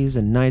days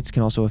and nights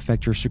can also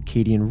affect your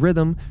circadian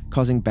rhythm,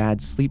 causing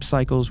bad sleep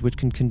cycles, which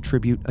can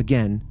contribute,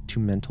 again, to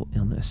mental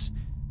illness.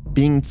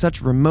 Being in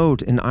such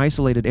remote and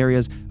isolated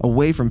areas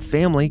away from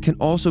family can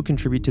also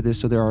contribute to this,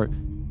 so there are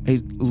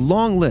a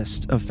long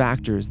list of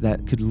factors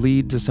that could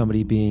lead to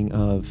somebody being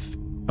of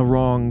a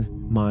wrong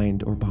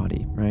mind or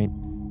body, right?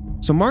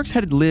 So Marks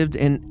had lived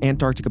in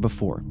Antarctica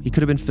before. He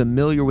could have been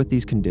familiar with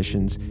these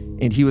conditions,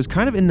 and he was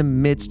kind of in the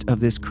midst of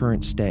this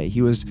current stay.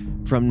 He was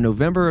from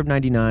November of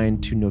 99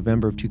 to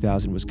November of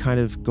 2000 was kind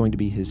of going to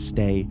be his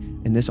stay,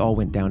 and this all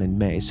went down in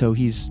May. So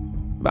he's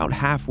about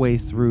halfway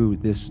through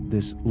this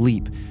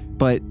leap.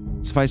 But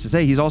suffice to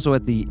say, he's also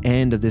at the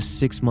end of this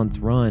 6-month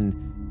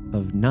run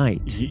of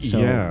night. So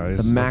yeah,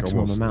 the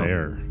maximum like amount.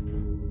 There.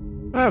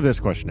 I have this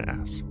question to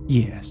ask.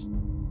 Yes.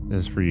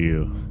 This is for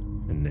you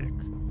and Nick.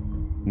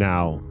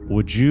 Now,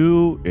 would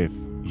you, if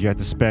you had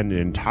to spend an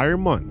entire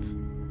month,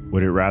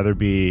 would it rather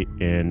be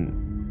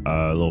in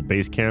a little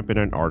base camp in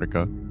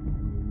Antarctica,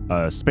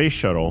 a space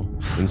shuttle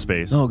in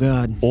space, Oh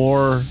God.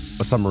 or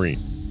a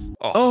submarine?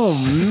 Oh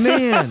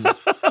man.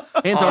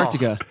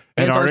 Antarctica.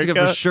 Antarctica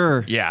for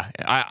sure. Yeah,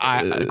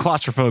 I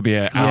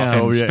claustrophobia Yeah.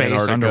 out in space,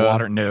 Antarctica.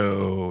 underwater.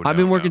 No, I've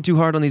been working too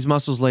hard on these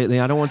muscles lately.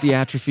 I don't want the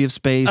atrophy of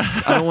space.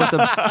 I don't want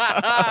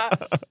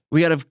the.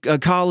 We had a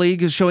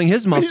colleague who's showing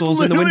his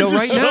muscles in the window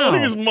right now.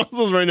 His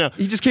muscles right now.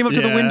 He just came up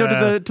to the window to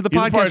the He's a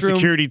part podcast of room.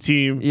 security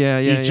team. Yeah.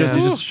 He's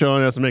just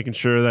showing us, making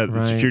sure that the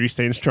Right. security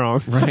staying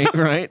strong.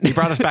 Right. He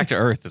brought us back to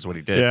Earth, is what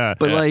he did. Yeah.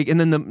 But like, and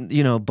then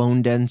the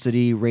bone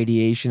density,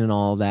 radiation, and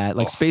all that.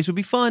 Like, space would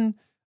be fun.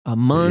 A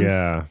month.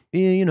 Yeah.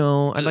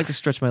 I'd like to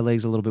stretch my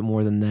legs a little bit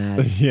more than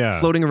that. Yeah.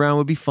 Floating around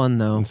would be fun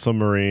though. And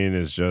submarine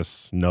is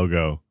just no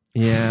go.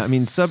 Yeah, I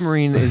mean,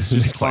 submarine is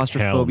just It's like,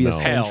 claustrophobia hell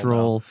no.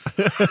 central.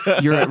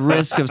 You're at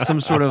risk of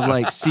some sort of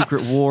like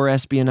secret war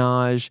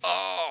espionage.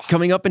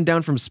 Coming up and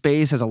down from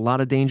space has a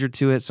lot of danger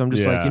to it. So I'm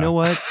just like, Yeah. you know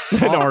what?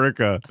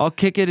 Antarctica. I'll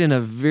kick it in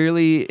a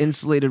very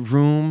insulated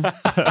room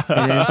in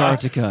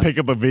Antarctica. Pick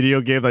up a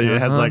video game that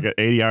has like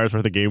 80 hours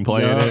worth of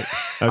gameplay in it.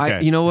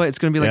 Okay. You know what? It's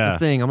going to be like Yeah. the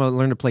thing. I'm going to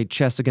learn to play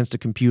chess against a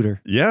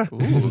computer. Yeah.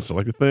 It's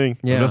like a thing.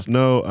 Yeah. Let us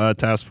know,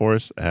 Task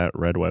Force at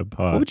Red Web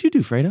Pod. What would you do,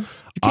 Fredo?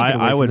 You can't get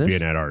away I from would this. be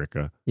in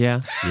Antarctica.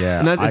 Yeah. Yeah.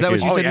 And is I that what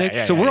could- you said, yeah, Nick?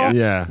 yeah, So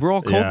yeah, we're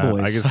all cold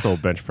boys. I can still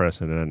bench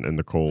press in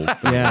the cold.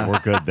 Yeah. We're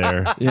good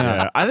there.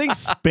 Yeah. I think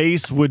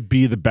space would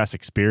be the best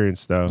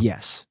experience, though.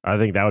 Yes. I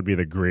think that would be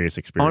the greatest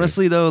experience.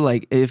 Honestly, though,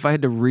 like if I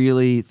had to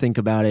really think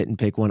about it and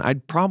pick one,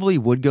 I'd probably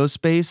would go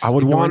space. I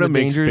would ignoring want to the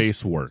make dangers,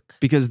 space work,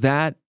 because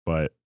that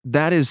but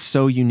is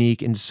so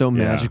unique and so Yeah.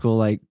 magical.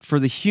 Like for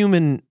the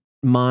human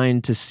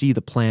mind to see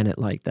the planet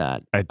like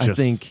that, I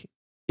think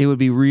it would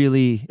be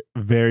really,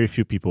 very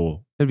few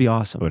people it'd be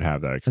awesome. would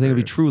have that I experience. think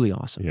it'd be truly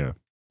awesome. Yeah.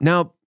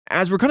 Now,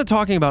 as we're kind of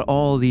talking about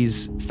all of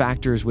these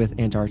factors with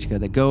Antarctica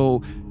that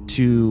go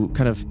to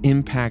kind of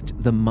impact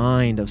the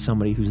mind of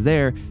somebody who's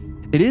there,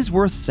 it is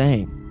worth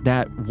saying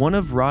that one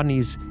of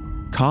Rodney's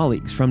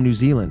colleagues from New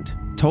Zealand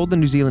told the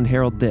New Zealand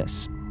Herald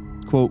this,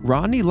 quote,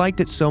 "Rodney liked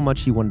it so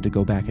much he wanted to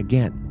go back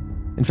again.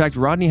 In fact,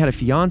 Rodney had a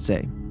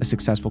fiance, a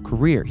successful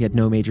career. He had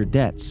no major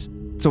debts.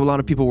 So a lot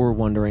of people were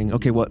wondering,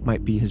 okay, what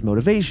might be his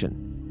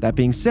motivation? That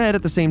being said,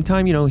 at the same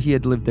time, he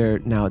had lived there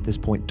now at this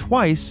point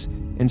twice.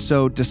 And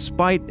so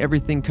despite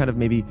everything kind of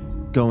maybe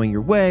going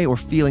your way or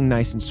feeling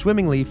nice and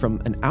swimmingly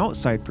from an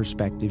outside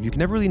perspective, you can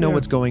never really know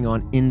what's going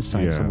on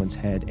inside someone's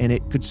head. And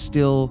it could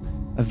still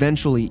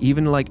eventually,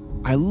 even like,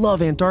 I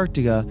love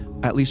Antarctica,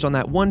 at least on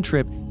that one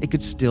trip, it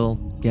could still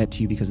get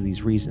to you because of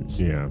these reasons.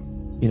 Yeah.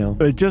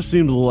 But it just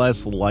seems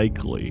less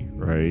likely,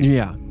 right?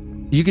 Yeah.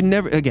 You can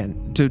never,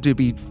 again, to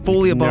be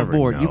fully can above never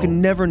board, you know.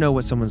 can never know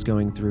what someone's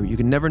going through. You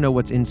can never know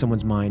what's in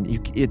someone's mind.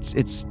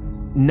 It's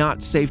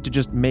not safe to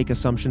just make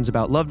assumptions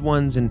about loved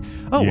ones and,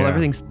 well, Yeah.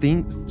 everything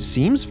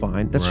seems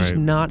fine. That's just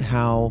Right. not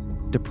how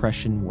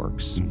depression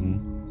works. Mhm.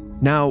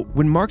 Now,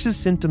 when Marks's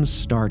symptoms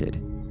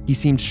started, he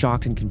seemed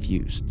shocked and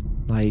confused,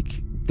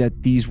 like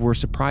that these were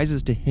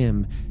surprises to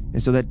him.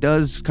 And so that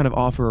does kind of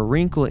offer a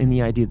wrinkle in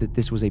the idea that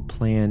this was a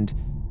planned,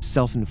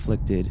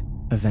 self-inflicted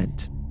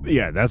event.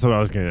 Yeah, that's what I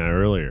was getting at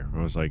earlier.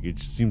 I was like, it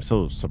just seems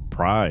so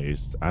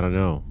surprised. I don't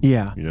know.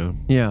 Yeah.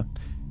 Yeah.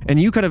 And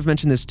you kind of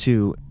mentioned this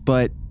too,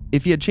 but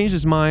if he had changed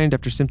his mind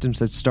after symptoms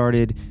had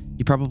started,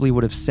 he probably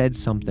would have said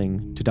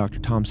something to Dr.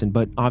 Thompson,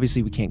 but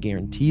obviously we can't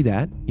guarantee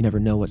that. You never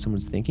know what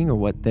someone's thinking or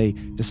what they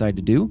decide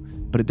to do,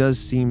 but it does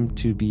seem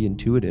to be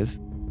intuitive.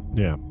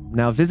 Yeah.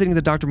 Now, visiting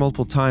the doctor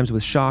multiple times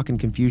with shock and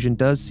confusion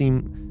does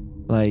seem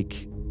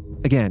like,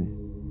 again,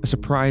 a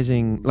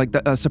surprising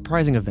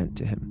event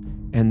to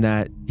him, and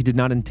that he did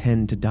not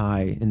intend to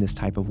die in this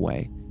type of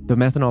way. The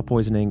methanol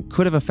poisoning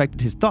could have affected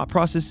his thought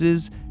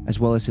processes as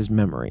well as his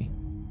memory.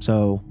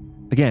 So,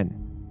 again,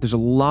 there's a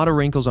lot of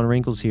wrinkles on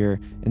wrinkles here,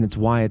 and it's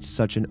why it's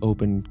such an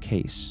open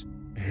case.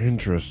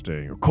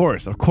 Interesting. Of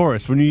course.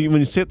 When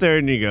you sit there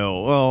and you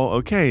go, well,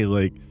 okay,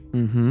 like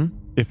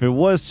if it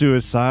was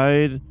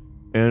suicide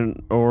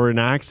or an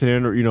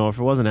accident, or if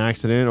it was an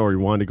accident, or you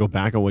wanted to go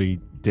back on what he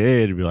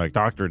did, you'd be like,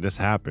 doctor, this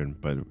happened,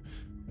 but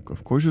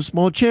of course there's a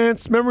small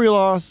chance memory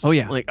loss. Oh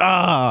yeah,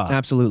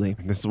 absolutely.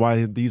 And this is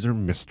why these are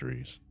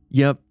mysteries.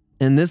 Yep.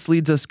 And this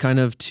leads us kind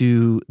of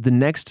to the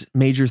next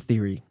major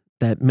theory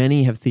that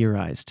many have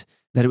theorized,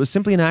 that it was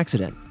simply an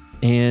accident.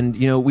 And,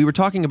 we were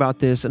talking about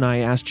this, and I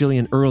asked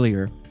Jillian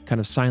earlier, kind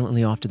of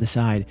silently off to the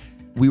side,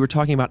 we were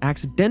talking about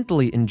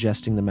accidentally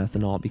ingesting the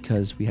methanol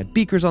because we had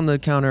beakers on the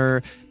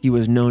counter. He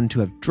was known to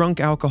have drunk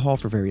alcohol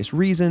for various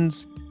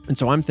reasons. And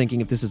so I'm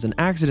thinking, if this is an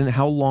accident,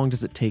 how long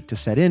does it take to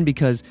set in?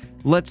 Because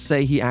let's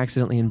say he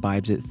accidentally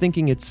imbibes it,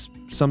 thinking it's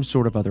some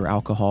sort of other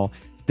alcohol.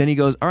 Then he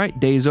goes, all right,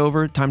 day's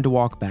over, time to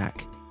walk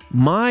back.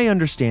 My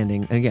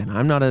understanding, and again,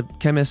 I'm not a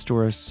chemist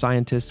or a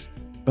scientist,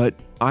 but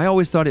I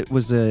always thought it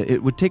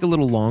would take a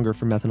little longer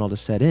for methanol to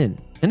set in.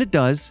 And it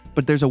does,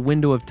 but there's a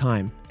window of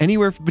time,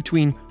 anywhere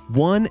between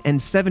 1 and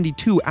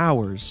 72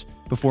 hours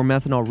before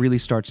methanol really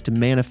starts to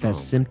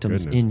manifest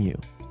symptoms in you.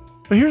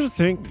 But here's the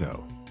thing,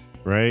 though.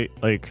 right?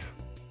 Like,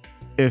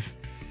 if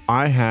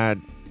I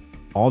had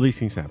all these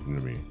things happen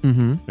to me,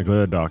 Mm-hmm. I go to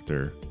the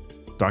doctor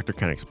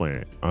can't explain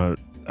it.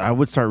 I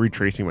would start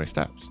retracing my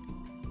steps.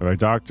 Like,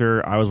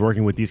 doctor, I was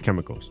working with these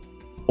chemicals,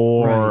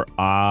 or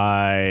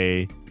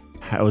I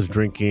was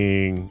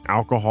drinking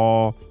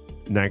alcohol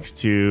next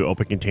to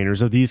open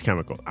containers of these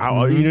chemicals.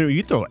 You know,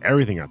 you throw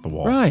everything at the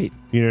wall. Right.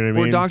 You know what I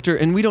mean? Or doctor,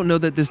 and we don't know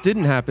that this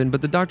didn't happen,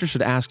 but the doctor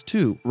should ask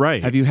too.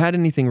 Right. Have you had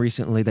anything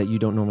recently that you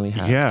don't normally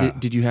have? Yeah.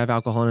 Did you have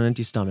alcohol on an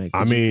empty stomach?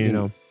 I Did mean,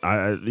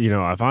 you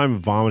know. if I'm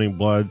vomiting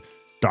blood,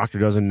 doctor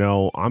doesn't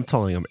know, I'm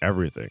telling him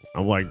everything.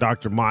 I'm like,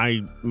 doctor,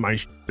 my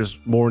this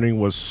morning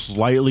was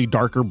slightly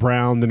darker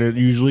brown than it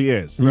usually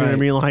is. You know what I Right.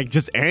 mean? Like,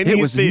 just anything.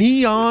 It was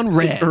neon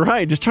red.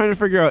 Right. Just trying to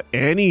figure out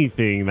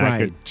anything that Right.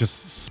 could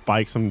just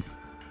spike some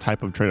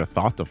type of train of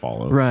thought to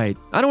follow. Right.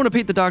 I don't want to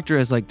paint the doctor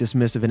as like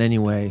dismissive in any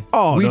way.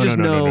 Oh, we no, just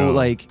no, no, know no, no.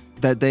 like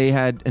that they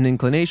had an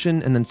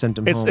inclination and then sent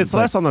him home. It's but-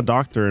 less on the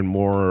doctor and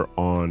more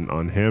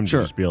on him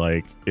Sure. to just be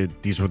like,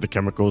 these were the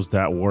chemicals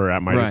that were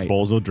at my Right.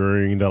 disposal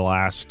during the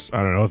last,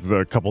 I don't know,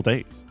 the couple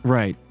days.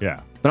 Right. Yeah.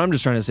 But I'm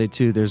just trying to say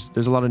too, there's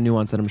a lot of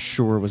nuance that I'm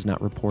sure was not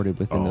reported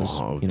within those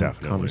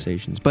definitely.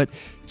 conversations. But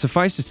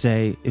suffice to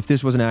say, if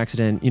this was an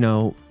accident,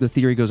 the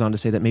theory goes on to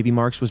say that maybe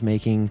Marks was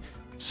making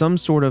some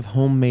sort of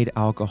homemade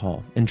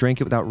alcohol and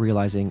drank it without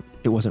realizing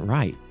it wasn't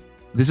right.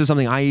 This is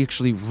something I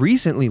actually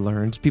recently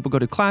learned. People go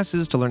to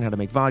classes to learn how to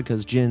make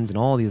vodkas, gins, and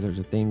all these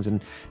other things.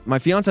 And my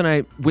fiance and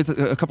I, with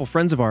a couple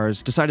friends of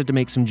ours, decided to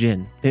make some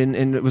gin. And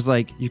it was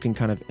like, you can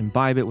kind of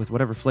imbibe it with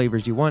whatever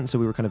flavors you want. So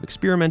we were kind of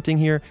experimenting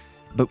here.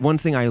 But one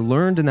thing I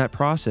learned in that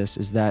process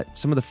is that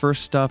some of the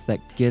first stuff that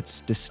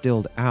gets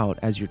distilled out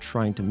as you're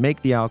trying to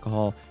make the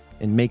alcohol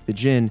and make the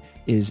gin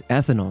is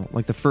ethanol.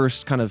 Like the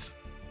first kind of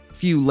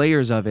few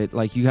layers of it,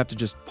 like you have to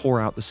just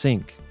pour out the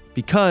sink.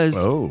 Because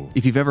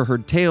if you've ever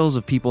heard tales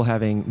of people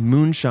having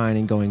moonshine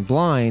and going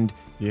blind,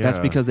 that's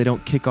because they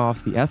don't kick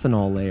off the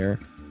ethanol layer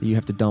that you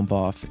have to dump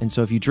off. And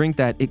so if you drink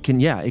that, it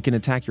can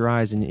attack your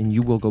eyes and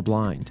you will go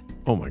blind.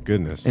 Oh my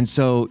goodness. And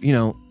so,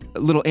 a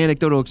little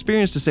anecdotal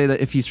experience to say that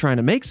if he's trying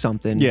to make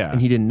something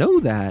and he didn't know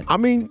that. I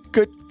mean,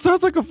 good.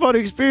 Sounds like a fun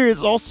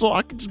experience. Also,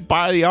 I could just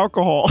buy the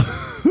alcohol.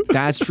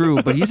 That's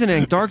true. But he's in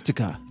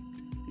Antarctica.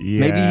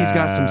 Yeah. Maybe he's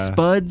got some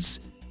spuds.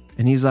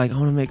 And he's like, I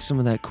want to make some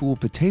of that cool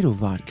potato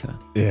vodka.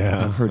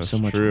 Yeah, I've heard that's so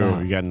much true.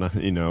 about. You got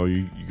nothing.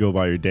 You go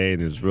by your day,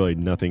 and there's really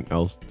nothing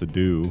else to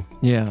do.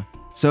 Yeah.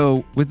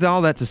 So with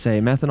all that to say,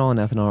 methanol and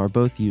ethanol are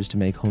both used to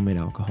make homemade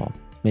alcohol.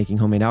 Making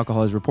homemade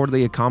alcohol is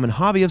reportedly a common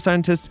hobby of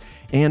scientists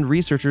and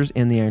researchers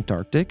in the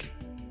Antarctic,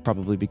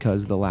 probably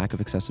because of the lack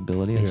of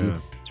accessibility, as we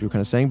were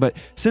kind of saying. But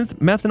since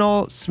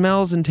methanol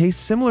smells and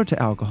tastes similar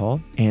to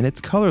alcohol, and it's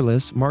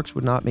colorless, Marks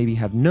would not maybe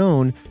have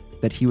known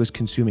that he was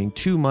consuming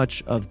too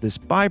much of this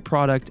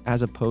byproduct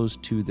as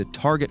opposed to the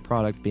target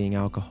product being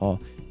alcohol.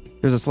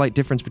 There's a slight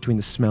difference between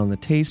the smell and the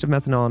taste of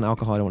methanol and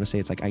alcohol. I don't want to say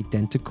it's like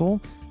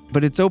identical,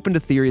 but it's open to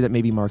theory that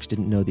maybe Marks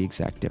didn't know the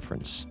exact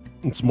difference.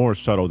 It's more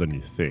subtle than you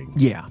think.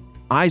 Yeah,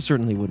 I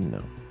certainly wouldn't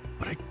know.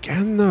 But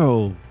again,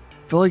 though,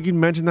 I feel like you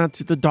mentioned that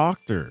to the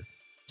doctor.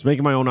 I was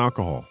making my own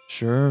alcohol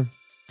Sure.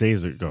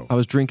 days ago. I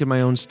was drinking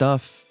my own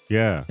stuff,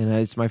 Yeah. and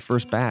it's my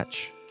first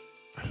batch.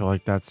 I feel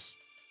like that's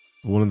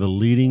one of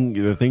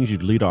the things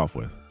you'd lead off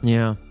with.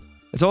 Yeah.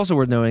 It's also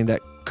worth noting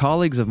that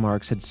colleagues of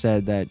Marks had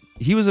said that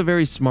he was a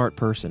very smart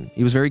person.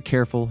 He was very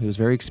careful. He was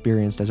very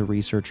experienced as a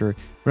researcher.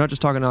 We're not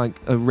just talking like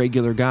a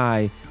regular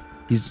guy.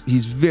 He's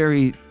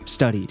very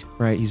studied,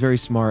 right? He's very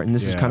smart, and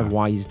this is kind of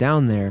why he's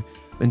down there.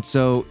 And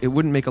so it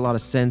wouldn't make a lot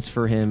of sense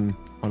for him,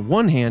 on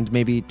one hand,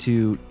 maybe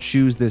to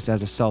choose this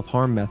as a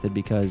self-harm method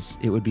because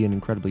it would be an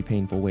incredibly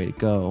painful way to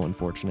go,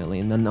 unfortunately.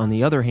 And then on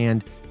the other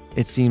hand,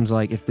 it seems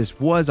like if this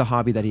was a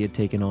hobby that he had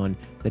taken on,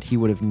 that he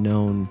would have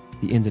known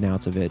the ins and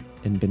outs of it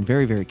and been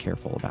very, very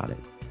careful about it.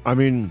 I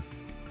mean,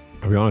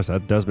 I'll be honest,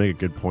 that does make a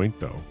good point,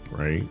 though,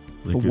 right?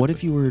 Like, But what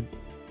if you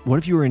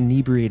were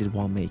inebriated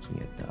while making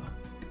it, though?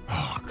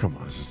 Oh, come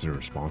on, it's just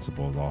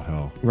irresponsible as all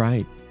hell.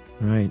 Right.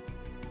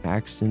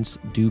 Accidents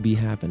do be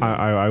happening.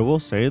 I will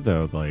say,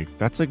 though, like,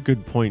 that's a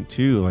good point,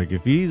 too. Like,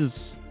 if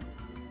he's,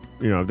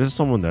 if this is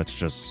someone that's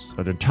just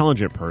an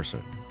intelligent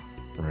person,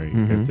 right?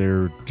 Mhm. If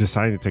they're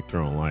deciding to take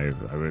their own life,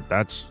 I mean,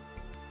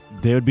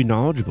 they would be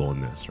knowledgeable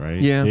in this,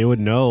 right? Yeah. They would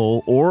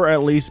know, or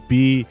at least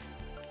be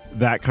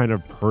that kind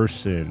of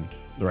person,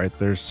 right?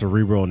 They're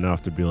cerebral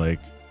enough to be like,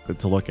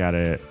 to look at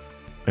it,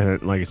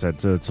 and like I said,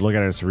 to look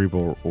at it in a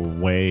cerebral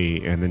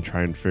way, and then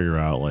try and figure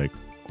out, like,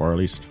 or at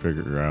least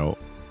figure out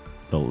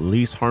the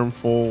least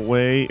harmful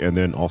way, and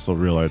then also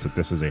realize that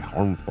this is a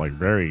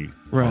very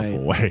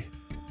harmful way.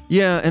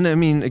 Yeah, and I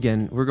mean,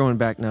 again, we're going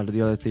back now to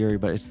the other theory,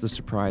 but it's the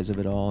surprise of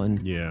it all.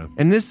 And Yeah.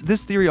 and this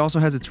theory also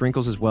has its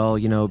wrinkles as well,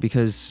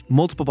 because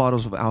multiple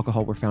bottles of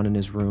alcohol were found in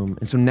his room.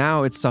 And so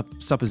now it's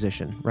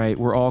supposition, right?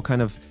 We're all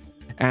kind of,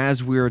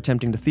 as we're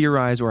attempting to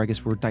theorize, or I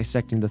guess we're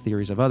dissecting the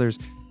theories of others,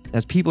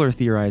 as people are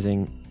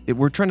theorizing,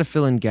 we're trying to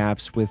fill in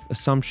gaps with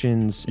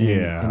assumptions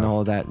and all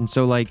of that. And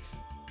so, like,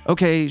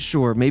 okay,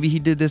 sure, maybe he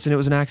did this and it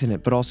was an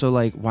accident, but also,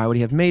 like, why would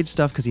he have made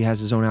stuff? Because he has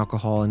his own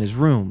alcohol in his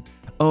room.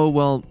 Oh,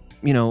 well,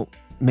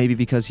 maybe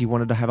because he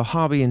wanted to have a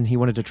hobby and he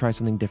wanted to try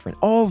something different.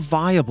 All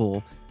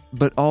viable,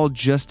 but all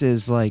just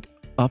as like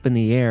up in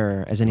the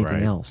air as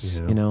anything else,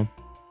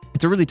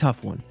 It's a really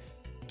tough one.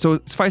 So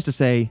suffice to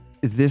say,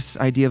 this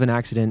idea of an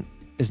accident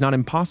is not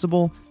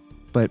impossible,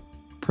 but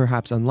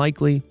perhaps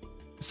unlikely.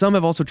 Some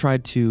have also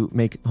tried to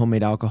make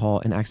homemade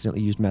alcohol and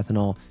accidentally used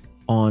methanol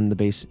on the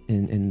base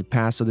in the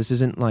past, so this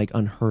isn't like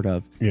unheard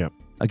of. Yeah.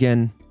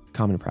 Again,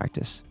 common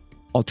practice.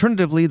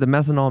 Alternatively, the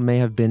methanol may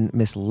have been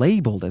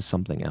mislabeled as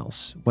something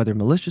else, whether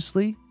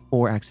maliciously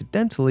or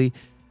accidentally,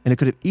 and it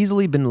could have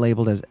easily been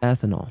labeled as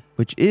ethanol,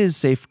 which is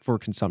safe for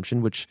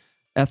consumption, which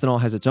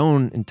ethanol has its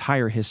own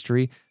entire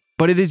history,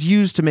 but it is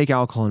used to make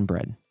alcohol and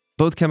bread.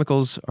 Both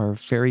chemicals are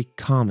very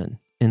common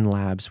in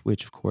labs,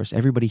 which of course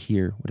everybody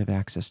here would have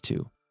access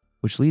to,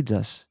 which leads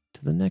us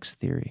to the next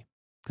theory.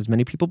 Because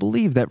many people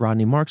believe that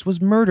Rodney Marks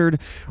was murdered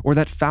or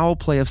that foul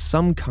play of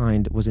some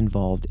kind was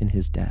involved in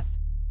his death.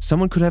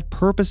 Someone could have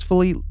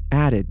purposefully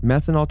added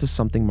methanol to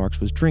something Marks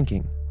was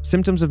drinking.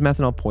 Symptoms of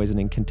methanol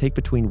poisoning can take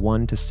between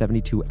 1 to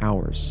 72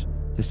 hours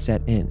to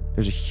set in.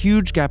 There's a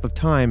huge gap of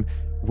time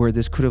where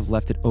this could have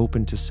left it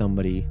open to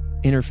somebody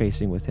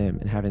interfacing with him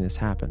and having this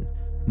happen.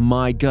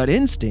 My gut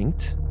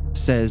instinct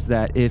says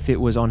that if it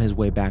was on his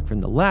way back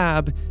from the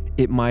lab,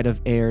 it might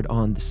have aired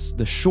on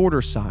the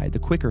shorter side, the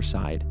quicker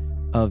side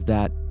of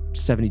that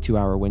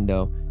 72-hour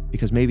window,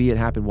 because maybe it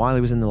happened while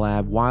he was in the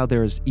lab, while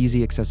there's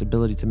easy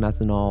accessibility to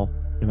methanol,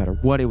 no matter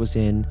what it was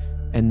in,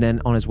 and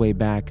then on his way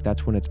back,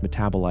 that's when it's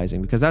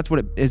metabolizing, because that's what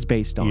it is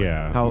based on,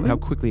 how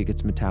quickly it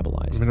gets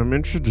metabolized. I mean, I'm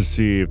interested to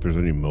see if there's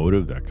any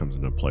motive that comes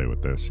into play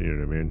with this, you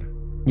know what I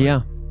mean?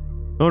 Yeah.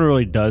 No one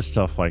really does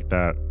stuff like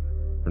that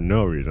for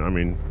no reason. I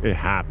mean, it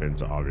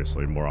happens,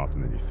 obviously, more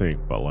often than you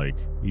think, but like,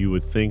 you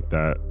would think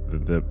that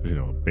the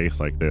base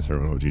like this,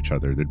 everyone knows each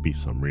other, there'd be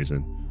some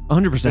reason.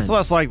 100%. It's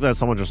less like that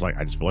someone just like,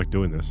 I just feel like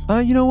doing this.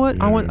 You know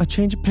what? I want a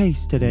change of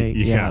pace today.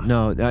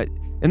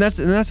 And that's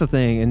the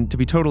thing. And to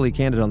be totally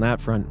candid on that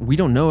front, we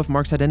don't know if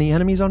Marks had any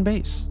enemies on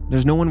base.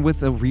 There's no one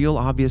with a real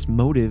obvious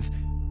motive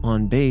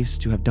on base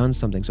to have done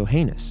something so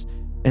heinous.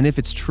 And if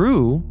it's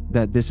true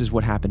that this is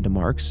what happened to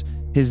Marks,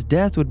 his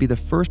death would be the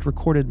first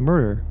recorded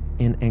murder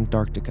in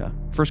Antarctica.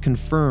 First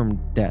confirmed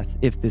death,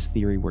 if this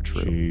theory were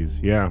true.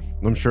 Jeez, yeah.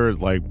 I'm sure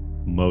like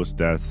most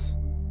deaths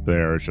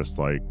there, it's just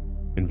like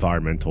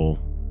environmental,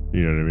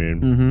 you know what I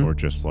mean? Mm-hmm. Or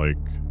just like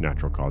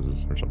natural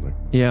causes or something.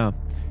 Yeah.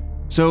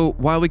 So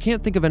while we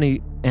can't think of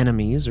any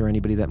enemies or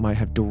anybody that might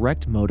have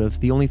direct motive,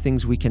 the only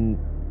things we can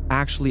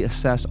actually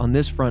assess on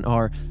this front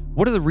are,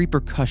 what are the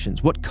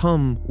repercussions? What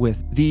come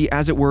with the,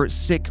 as it were,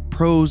 sick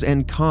pros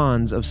and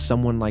cons of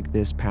someone like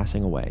this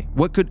passing away?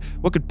 What could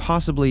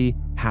possibly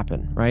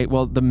happen, right?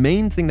 Well, the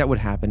main thing that would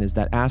happen is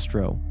that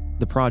Astro,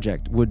 the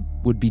project,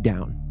 would be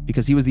down,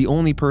 because he was the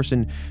only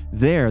person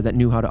there that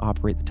knew how to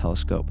operate the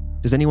telescope.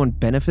 Does anyone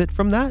benefit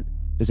from that?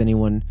 Does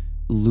anyone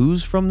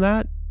lose from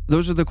that?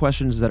 Those are the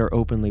questions that are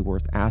openly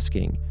worth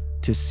asking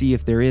to see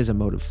if there is a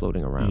motive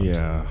floating around.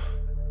 Yeah.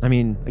 I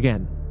mean,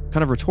 again,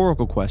 kind of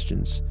rhetorical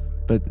questions,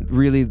 but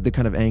really the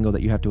kind of angle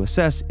that you have to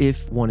assess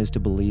if one is to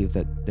believe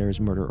that there is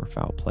murder or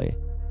foul play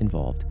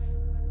involved.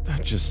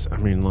 That just, I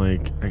mean,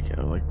 like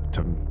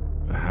to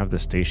have the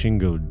station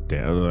go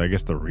down, I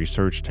guess the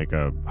research take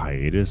a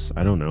hiatus.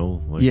 I don't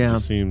know. Like, yeah. It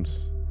just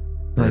seems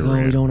like,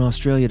 we don't want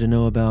Australia to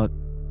know about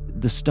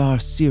the star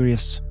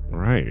Sirius.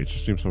 Right. It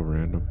just seems so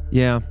random.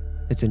 Yeah,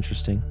 it's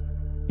interesting.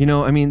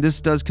 I mean,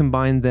 this does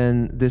combine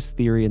then this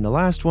theory and the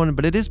last one,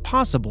 but it is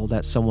possible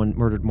that someone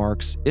murdered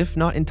Marks, if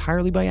not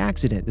entirely by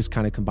accident. This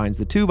kind of combines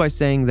the two by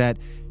saying that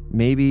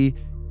maybe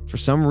for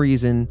some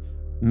reason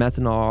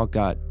methanol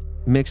got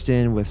mixed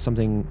in with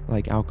something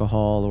like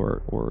alcohol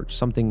or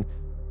something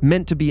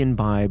meant to be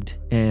imbibed,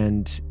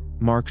 and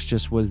Marks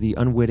just was the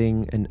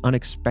unwitting and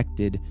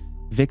unexpected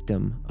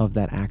victim of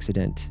that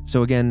accident.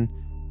 So again,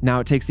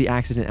 now it takes the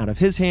accident out of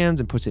his hands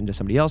and puts it into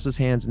somebody else's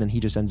hands, and then he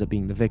just ends up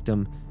being the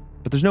victim.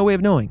 But there's no way of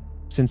knowing,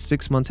 since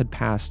 6 months had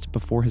passed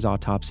before his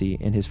autopsy,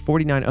 and his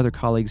 49 other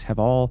colleagues have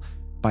all,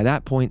 by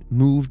that point,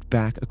 moved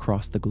back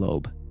across the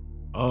globe.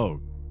 Oh,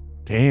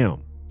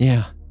 damn.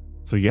 Yeah.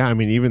 So yeah, I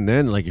mean, even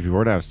then, like if you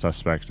were to have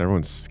suspects,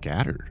 everyone's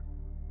scattered.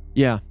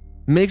 Yeah.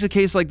 Makes a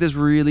case like this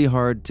really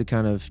hard to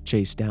kind of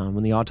chase down.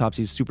 When the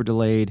autopsy is super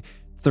delayed,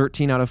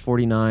 13 out of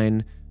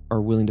 49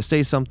 are willing to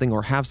say something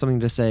or have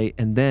something to say,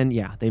 and then,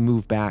 yeah, they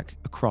move back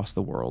across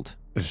the world.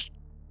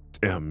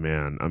 Yeah,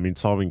 man. I mean,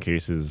 solving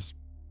cases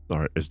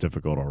is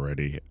difficult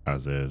already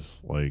as is.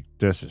 Like,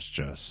 this is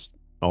just,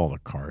 all the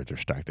cards are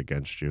stacked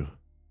against you.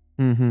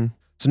 Mm-hmm.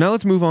 So now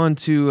let's move on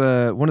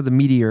to one of the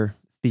meteor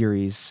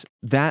theories,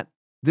 that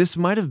this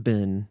might have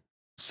been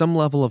some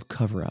level of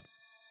cover-up,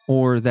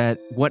 or that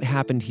what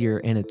happened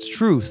here and its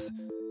truth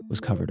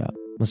was covered up.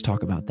 Let's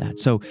talk about that.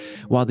 So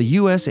while the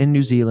US and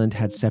New Zealand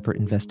had separate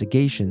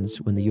investigations,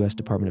 when the US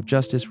Department of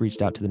Justice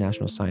reached out to the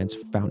National Science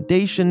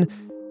Foundation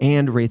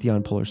and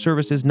Raytheon Polar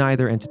Services,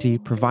 neither entity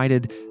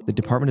provided the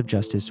Department of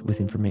Justice with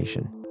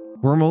information.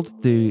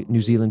 Wormold, the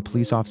New Zealand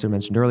police officer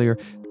mentioned earlier,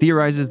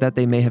 theorizes that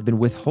they may have been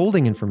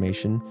withholding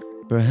information,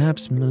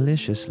 perhaps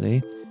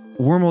maliciously,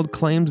 Wormold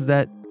claims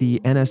that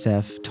the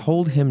NSF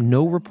told him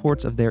no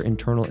reports of their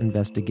internal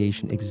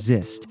investigation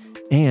exist.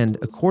 And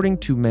according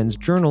to Men's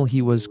Journal,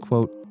 he was,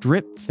 quote,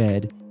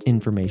 drip-fed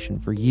information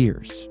for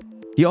years.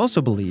 He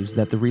also believes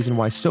that the reason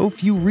why so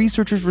few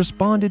researchers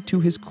responded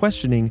to his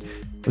questioning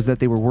was that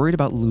they were worried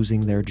about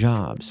losing their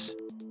jobs.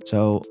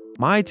 So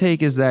my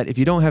take is that if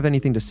you don't have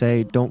anything to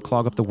say, don't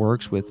clog up the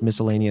works with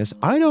miscellaneous,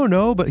 I don't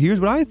know, but here's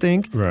what I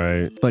think.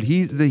 Right. But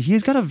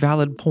he's got a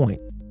valid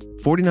point.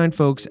 49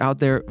 folks out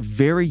there,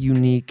 very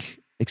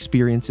unique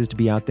experiences to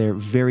be out there,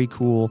 very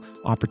cool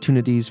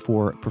opportunities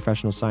for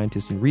professional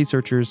scientists and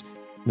researchers.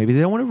 Maybe they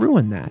don't want to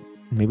ruin that.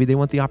 Maybe they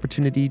want the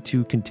opportunity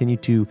to continue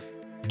to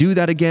do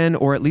that again,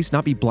 or at least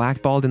not be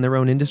blackballed in their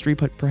own industry,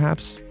 but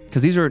perhaps.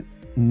 Because these are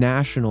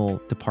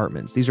national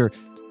departments. These are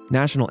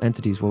national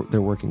entities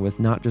they're working with,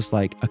 not just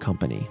like a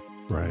company.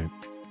 Right.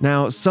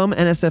 Now, some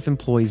NSF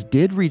employees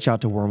did reach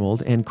out to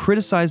Wormold and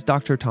criticize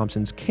Dr.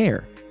 Thompson's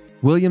care.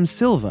 William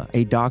Silva,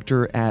 a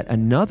doctor at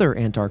another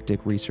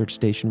Antarctic research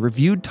station,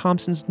 reviewed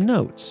Thompson's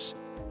notes.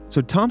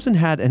 So Thompson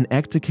had an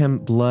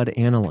Ectochem blood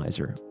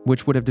analyzer,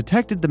 which would have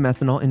detected the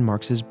methanol in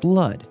Marks's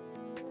blood.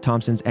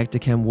 Thompson's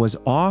Ectochem was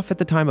off at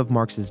the time of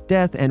Marks's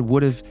death and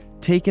would have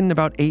taken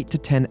about 8 to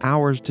 10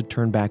 hours to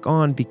turn back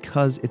on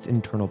because its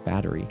internal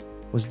battery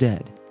was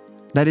dead.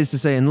 That is to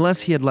say,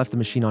 unless he had left the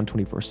machine on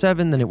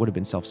 24/7, then it would have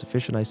been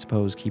self-sufficient, I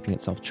suppose, keeping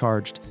it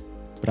self-charged.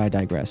 But I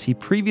digress. He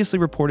previously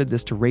reported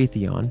this to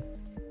Raytheon,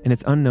 and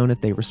it's unknown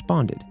if they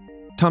responded.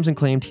 Thompson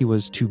claimed he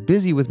was too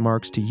busy with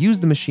Marks to use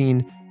the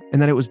machine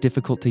and that it was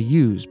difficult to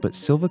use, but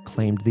Silva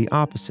claimed the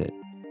opposite.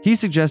 He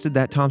suggested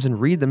that Thompson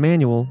read the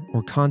manual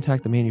or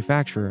contact the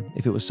manufacturer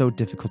if it was so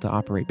difficult to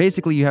operate.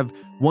 Basically, you have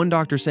one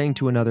doctor saying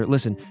to another,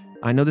 listen,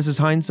 I know this is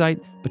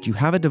hindsight, but you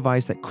have a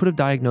device that could have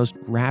diagnosed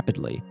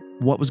rapidly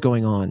what was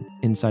going on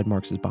inside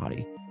Marks's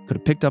body. Could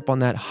have picked up on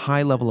that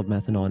high level of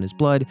methanol in his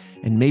blood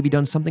and maybe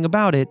done something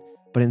about it,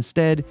 but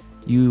instead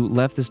you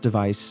left this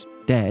device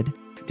dead,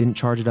 didn't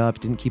charge it up,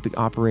 didn't keep it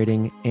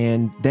operating,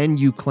 and then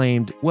you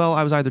claimed, well,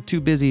 I was either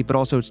too busy, but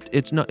also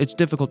it's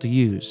difficult to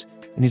use.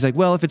 And he's like,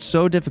 well, if it's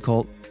so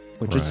difficult,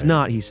 which it's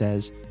not, he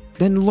says,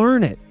 then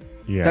learn it.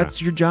 Yeah.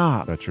 That's your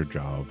job. That's your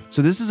job.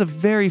 So this is a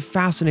very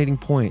fascinating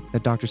point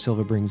that Dr.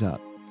 Silva brings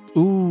up.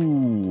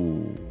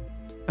 Ooh.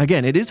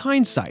 Again, it is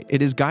hindsight.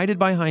 It is guided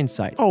by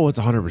hindsight. Oh, it's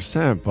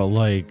 100%. But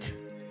like,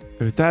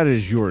 if that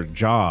is your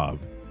job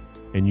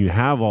and you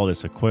have all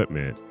this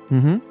equipment,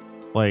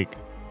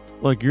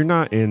 like you're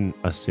not in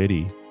a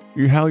city.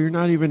 You're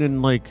not even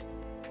in like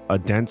a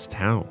dense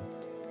town,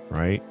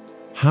 right?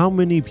 How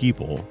many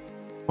people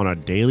on a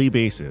daily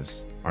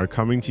basis are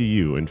coming to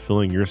you and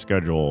filling your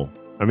schedule?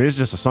 I mean, it's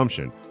just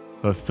assumption,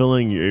 but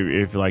filling,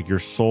 if like your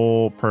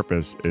sole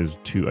purpose is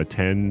to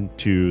attend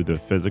to the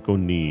physical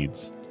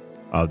needs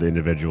of the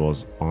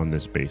individuals on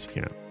this base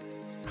camp,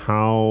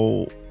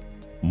 how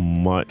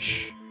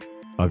much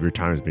of your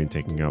time is being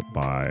taken up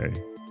by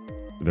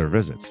their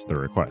visits, their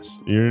requests?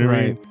 You know what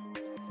I mean?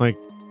 Like,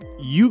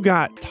 you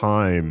got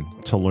time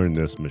to learn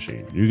this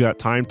machine. You got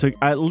time to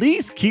at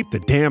least keep the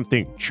damn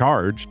thing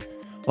charged.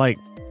 Like,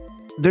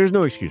 there's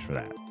no excuse for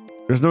that.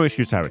 There's no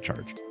excuse to have it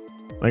charged.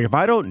 Like, if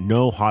I don't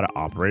know how to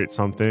operate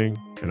something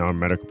and I'm a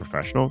medical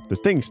professional, the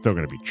thing's still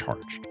going to be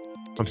charged.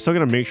 I'm still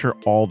going to make sure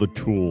all the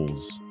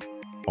tools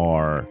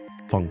are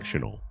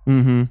functional.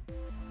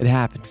 It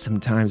happens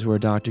sometimes where a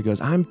doctor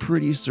goes, I'm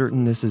pretty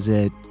certain this is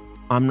it.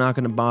 I'm not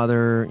going to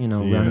bother,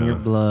 running your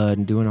blood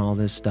and doing all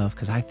this stuff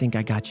because I think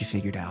I got you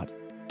figured out.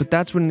 But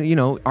that's when,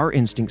 our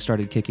instinct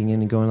started kicking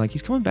in and going like,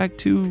 he's coming back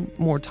 2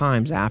 more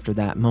times after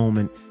that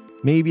moment.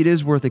 Maybe it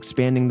is worth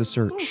expanding the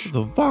search.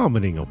 The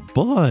vomiting of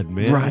blood,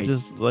 man. Right.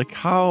 Just like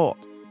how...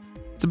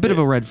 It's a bit of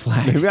a red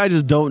flag. Maybe I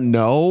just don't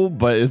know,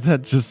 but is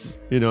that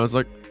just, it's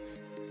like,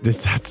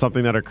 is that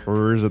something that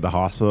occurs at the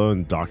hospital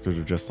and doctors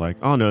are just like,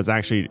 oh no, it's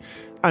actually,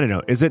 I don't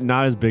know. Is it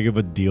not as big of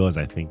a deal as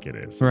I think it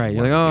is? Right.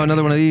 You're like, oh,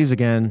 another one of these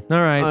again. All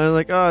right.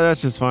 Like, oh,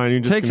 that's just fine. You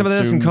just take some of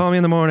this and call me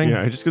in the morning.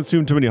 Yeah, I just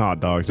consumed too many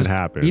hot dogs. It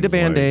happens. Eat a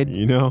Band-Aid.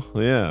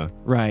 Like, yeah.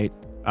 Right.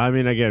 I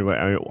mean, again,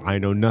 I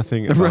know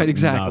nothing about right,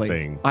 exactly.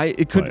 nothing.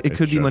 It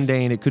could be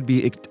mundane. It could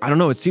be, I don't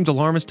know. It seems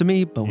alarmist to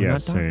me, but we're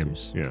not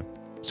doctors. Yeah.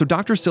 So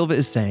Dr. Silva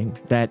is saying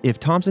that if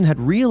Thompson had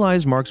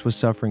realized Marks was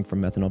suffering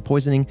from methanol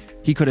poisoning,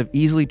 he could have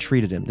easily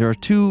treated him. There are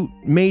 2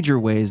 major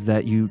ways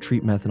that you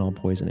treat methanol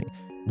poisoning.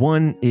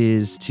 One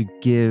is to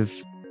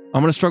give,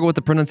 I'm going to struggle with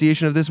the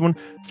pronunciation of this one,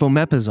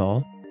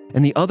 fomepizole.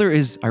 And the other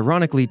is,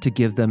 ironically, to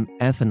give them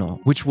ethanol,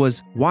 which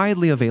was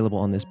widely available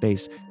on this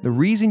base. The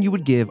reason you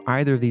would give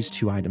either of these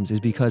 2 items is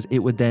because it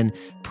would then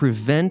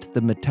prevent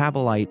the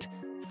metabolite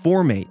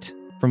formate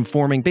from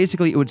forming.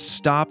 Basically, it would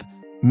stop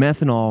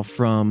methanol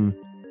from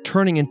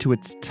turning into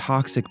its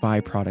toxic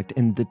byproduct,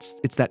 and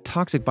it's that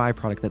toxic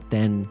byproduct that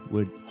then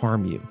would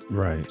harm you.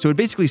 Right. So it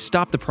basically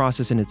stopped the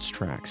process in its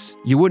tracks.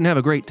 You wouldn't have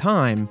a great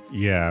time,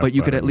 but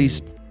you could at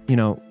least,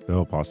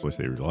 they'll possibly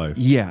save your life.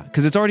 Yeah,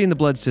 because it's already in the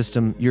blood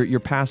system.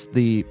 You're past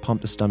the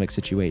pump to stomach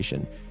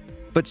situation.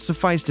 But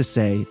suffice to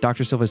say,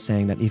 Dr. Silva is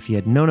saying that if he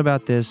had known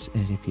about this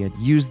and if he had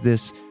used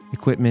this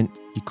equipment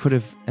he could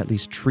have at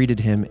least treated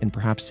him and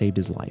perhaps saved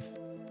his life.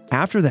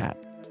 After that,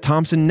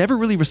 Thompson never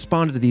really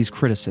responded to these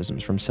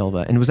criticisms from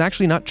Silva and was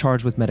actually not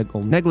charged with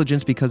medical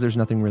negligence because there's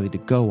nothing really to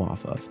go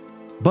off of.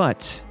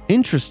 But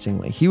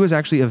interestingly, he was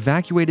actually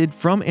evacuated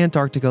from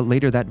Antarctica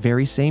later that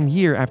very same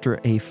year after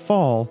a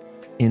fall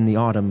in the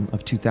autumn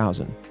of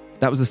 2000.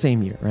 That was the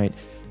same year, right?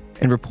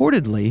 And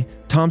reportedly,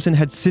 Thompson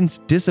had since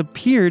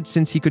disappeared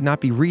since he could not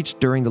be reached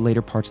during the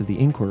later parts of the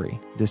inquiry,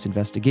 this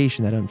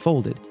investigation that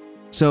unfolded.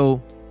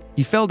 So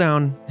he fell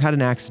down, had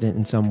an accident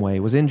in some way,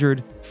 was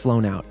injured,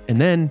 flown out, and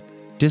then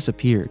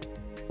disappeared,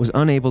 was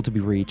unable to be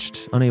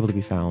reached, unable to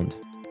be found.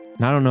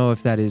 And I don't know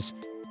if that is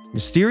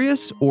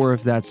mysterious or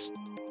if that's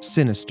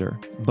sinister,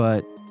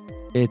 but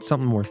it's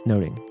something worth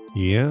noting.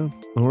 Yeah.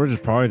 Or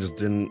just probably just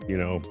didn't,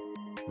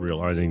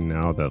 realizing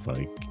now that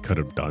like he could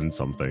have done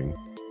something.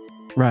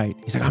 Right.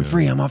 He's like, I'm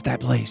free. I'm off that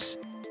place.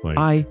 Like,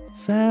 I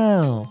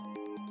fell.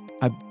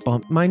 I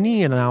bumped my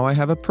knee and now I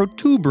have a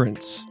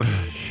protuberance.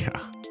 yeah.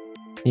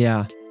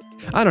 Yeah.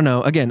 I don't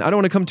know. Again, I don't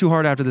want to come too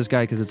hard after this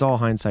guy because it's all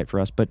hindsight for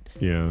us, but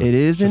Yeah. it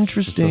is It's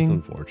interesting.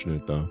 just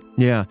unfortunate though.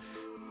 Yeah.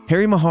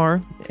 Harry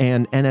Mahar,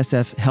 an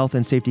NSF health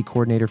and safety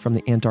coordinator from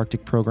the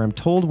Antarctic program,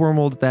 told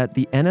Wormald that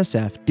the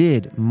NSF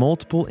did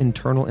multiple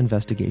internal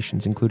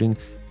investigations, including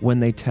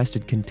when they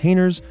tested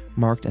containers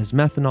marked as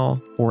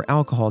methanol or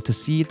alcohol to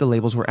see if the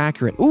labels were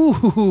accurate.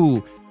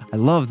 Ooh, I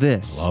love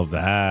this. Love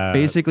that.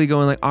 Basically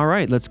going like, all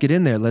right, let's get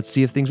in there. Let's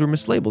see if things were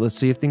mislabeled. Let's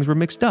see if things were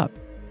mixed up.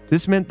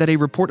 This meant that a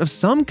report of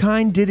some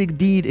kind did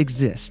indeed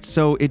exist.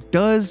 So it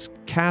does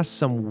cast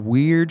some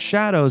weird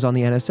shadows on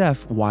the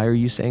NSF. Why are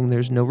you saying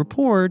there's no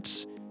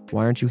reports?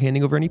 Why aren't you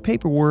handing over any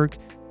paperwork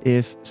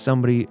if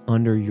somebody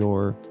under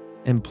your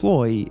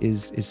employ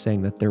is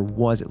saying that there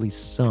was at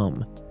least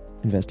some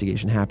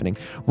investigation happening?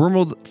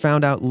 Wormald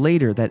found out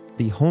later that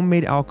the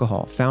homemade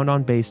alcohol found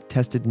on base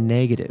tested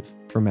negative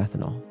for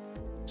methanol.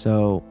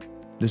 So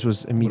this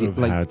was Would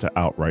immediately have had to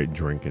outright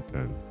drink it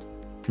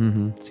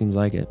then. seems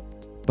like it.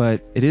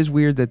 But it is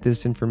weird that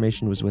this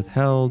information was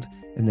withheld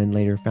and then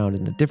later found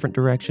in a different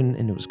direction,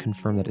 and it was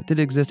confirmed that it did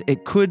exist.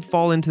 It could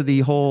fall into the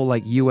whole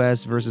like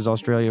US versus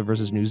Australia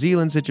versus New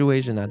Zealand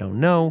situation. I don't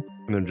know.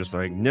 And they're just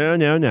like, no,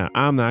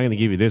 I'm not going to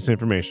give you this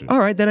information. All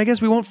right, then I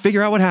guess we won't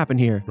figure out what happened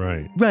here.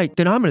 Right. Right,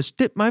 then I'm going to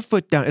stick my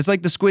foot down. It's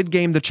like the Squid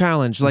Game, the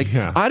challenge. Like,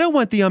 Yeah. I don't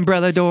want the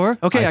umbrella door.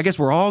 Okay, I guess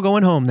we're all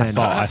going home then.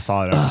 I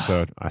saw that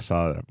episode. I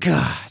saw that episode.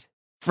 God,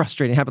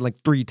 frustrating. It happened like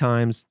 3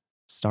 times.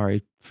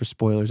 Sorry for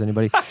spoilers,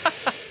 anybody.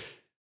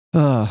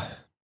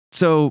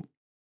 So,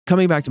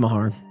 coming back to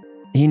Mahar,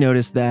 he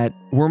noticed that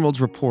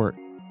Wormald's report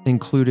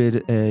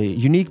included a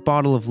unique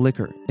bottle of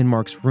liquor in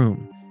Mark's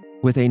room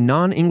with a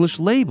non-English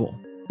label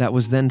that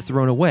was then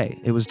thrown away.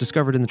 It was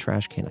discovered in the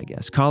trash can, I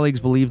guess. Colleagues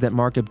believe that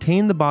Mark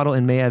obtained the bottle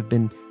and may have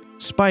been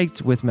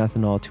spiked with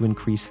methanol to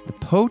increase the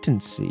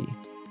potency.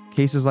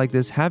 Cases like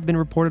this have been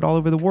reported all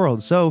over the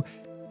world. So,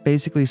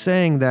 basically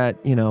saying that,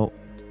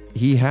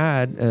 he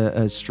had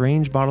a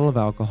strange bottle of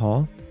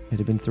alcohol. It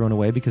had been thrown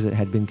away because it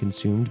had been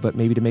consumed, but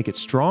maybe to make it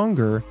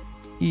stronger,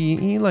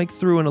 he like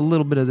threw in a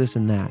little bit of this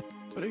and that.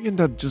 But again,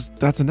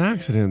 that's an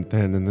accident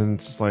then. And then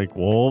it's just like,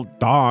 well,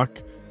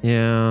 doc,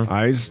 Yeah.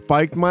 I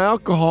spiked my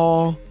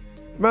alcohol,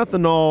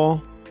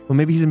 methanol. Well,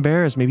 maybe he's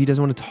embarrassed. Maybe he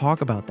doesn't want to talk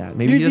about that.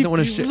 Maybe he doesn't want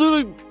to share.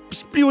 Literally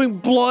spewing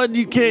blood.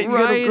 You can't.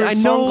 Right, You gotta I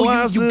know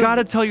sunglasses. you got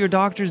to tell your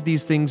doctors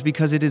these things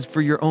because it is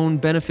for your own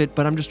benefit.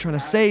 But I'm just trying to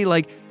say,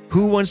 like,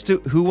 who wants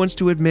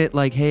to admit,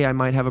 like, hey, I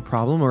might have a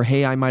problem, or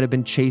hey, I might have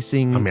been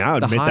chasing. I mean, I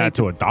would the admit high that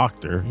to a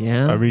doctor.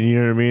 Yeah. I mean, you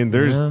know what I mean.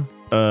 There's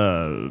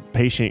Yeah.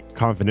 patient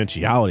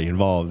confidentiality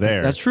involved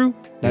there. That's true.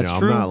 That's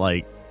true. I'm not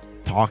like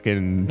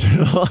talking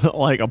to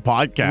like a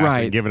podcast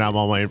Right. and giving out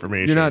all my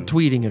information. You're not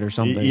tweeting it or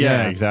something.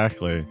 Yeah,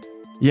 exactly.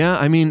 Yeah,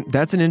 I mean,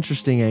 that's an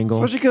interesting angle.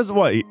 Especially because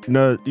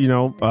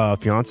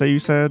fiance, you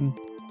said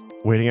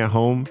waiting at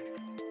home.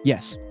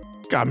 Yes.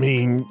 I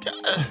mean,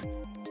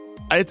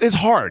 it's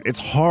hard. It's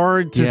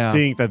hard to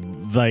think that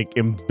like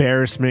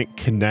embarrassment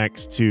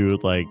connects to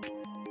like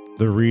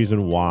the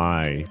reason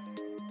why.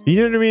 You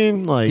know what I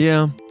mean? Like,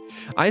 Yeah.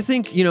 I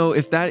think,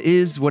 if that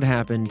is what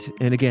happened,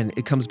 and again,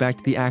 it comes back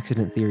to the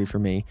accident theory for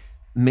me.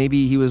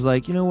 Maybe he was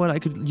like, you know what, I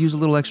could use a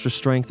little extra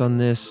strength on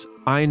this.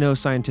 I know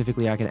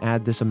scientifically I can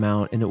add this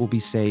amount and it will be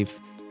safe.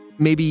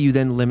 Maybe you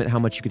then limit how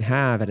much you can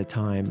have at a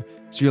time.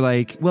 So you're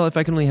like, well, if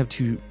I can only have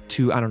two,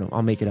 I don't know,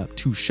 I'll make it up,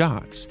 2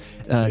 shots.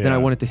 Then I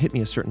want it to hit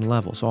me a certain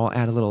level. So I'll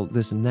add a little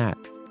this and that.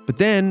 But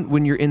then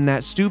when you're in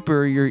that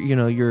stupor,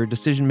 your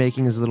decision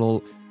making is a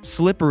little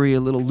slippery, a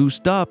little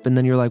loosed up, and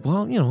then you're like,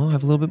 well, I'll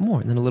have a little bit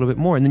more, and then a little bit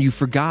more, and then you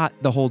forgot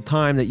the whole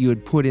time that you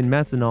had put in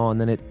methanol,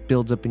 and then it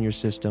builds up in your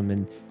system.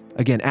 And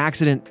again,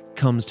 accident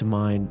comes to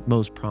mind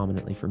most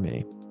prominently for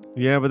me.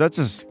 yeah, but that's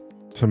just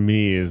to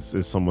me is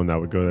someone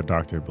that would go to the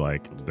doctor and be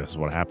like, this is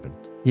what happened.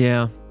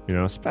 Yeah.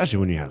 Especially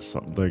when you have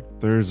something like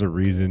there's a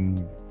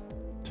reason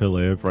to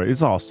live, right?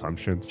 It's all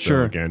assumptions.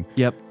 Sure. Again.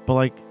 Yep. But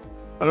like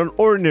on an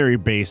ordinary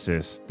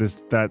basis,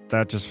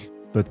 that just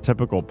the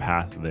typical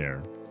path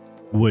there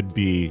would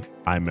be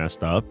I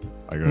messed up.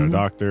 I go to a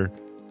doctor.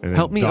 And then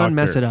Help me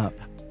unmess it up.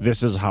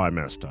 this is how I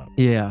messed up.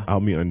 Yeah.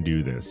 Help me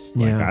undo this.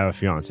 Like, Yeah. I have a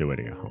fiance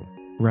waiting at home.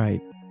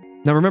 Right.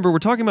 Now, remember, we're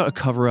talking about a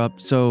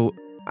cover-up, so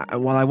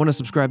while I want to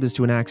subscribe this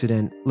to an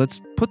accident,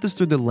 let's put this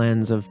through the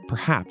lens of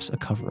perhaps a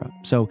cover-up.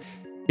 So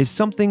if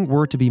something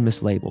were to be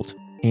mislabeled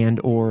and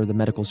or the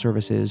medical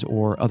services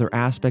or other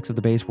aspects of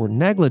the base were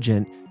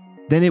negligent,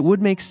 then it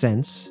would make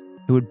sense.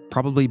 It would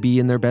probably be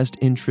in their best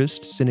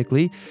interest,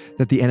 cynically,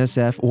 that the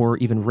NSF or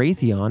even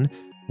Raytheon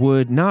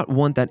would not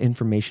want that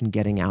information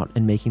getting out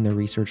and making their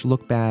research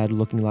look bad,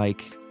 looking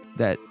like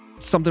that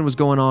something was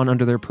going on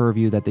under their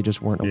purview that they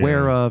just weren't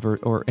aware of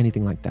or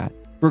anything like that.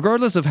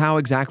 Regardless of how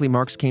exactly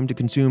Marks came to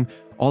consume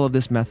all of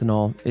this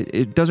methanol,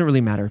 it doesn't really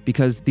matter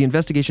because the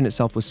investigation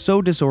itself was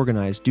so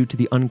disorganized due to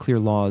the unclear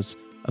laws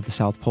of the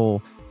South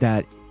Pole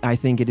that I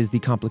think it is the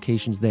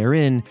complications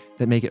therein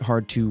that make it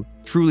hard to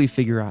truly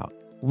figure out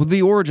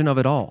the origin of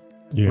it all,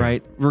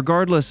 right?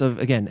 Regardless of,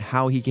 again,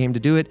 how he came to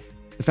do it,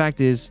 the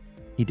fact is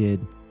he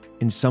did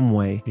in some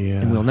way,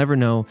 and we'll never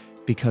know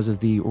because of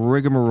the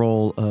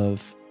rigmarole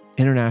of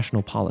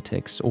international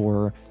politics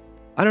or,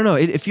 I don't know,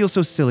 it feels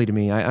so silly to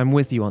me. I'm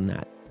with you on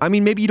that. I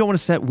mean, maybe you don't want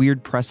to set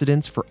weird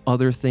precedents for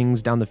other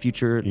things down the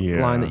future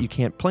line that you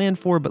can't plan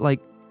for, but like,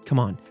 come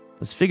on,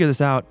 let's figure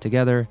this out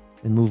together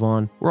and move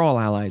on. We're all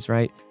allies,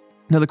 right?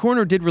 Now, the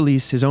coroner did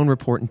release his own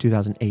report in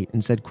 2008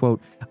 and said, quote,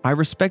 "I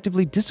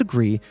respectively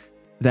disagree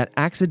that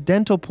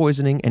accidental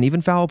poisoning and even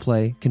foul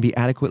play can be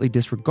adequately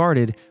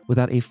disregarded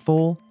without a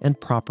full and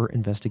proper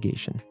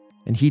investigation."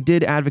 And he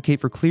did advocate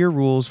for clear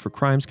rules for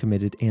crimes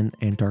committed in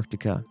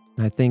Antarctica.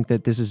 And I think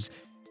that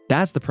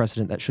that's the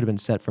precedent that should have been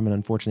set from an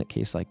unfortunate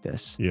case like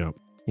this. Yeah.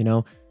 You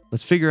know,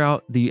 let's figure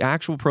out the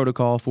actual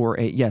protocol for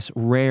a, yes,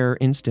 rare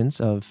instance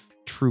of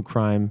true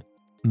crime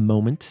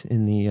moment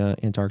in the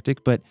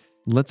Antarctic, but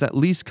let's at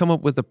least come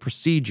up with a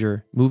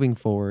procedure moving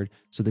forward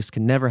so this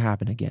can never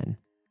happen again.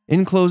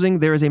 In closing,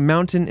 there is a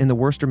mountain in the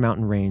Worcester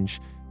Mountain Range,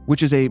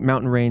 which is a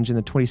mountain range in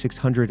the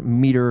 2,600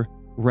 meter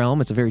realm.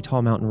 It's a very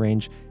tall mountain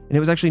range, and it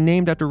was actually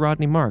named after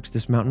Rodney Marks,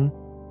 this mountain,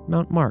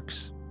 Mount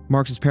Marks.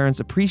 Marks's parents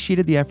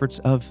appreciated the efforts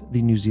of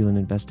the New Zealand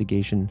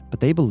investigation, but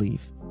they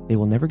believe they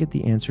will never get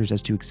the answers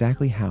as to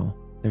exactly how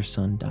their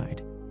son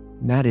died.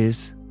 And that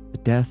is the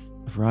death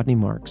of Rodney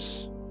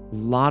Marks. A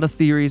lot of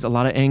theories, a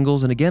lot of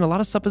angles, and again, a lot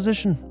of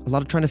supposition, a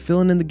lot of trying to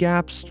fill in the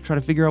gaps, try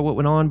to figure out what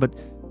went on, but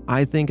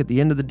I think at the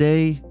end of the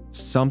day,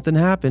 something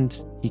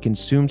happened. He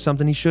consumed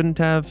something he shouldn't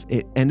have.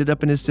 It ended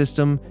up in his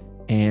system,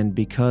 and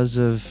because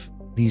of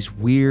these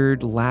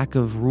weird lack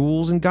of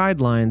rules and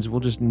guidelines,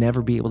 we'll just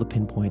never be able to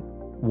pinpoint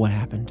what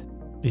happened.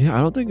 Yeah, I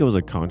don't think it was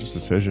a conscious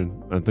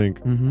decision. I think,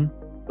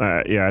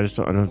 I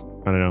don't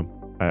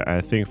know.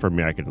 I think for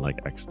me, I could like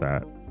X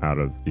that out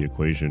of the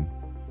equation.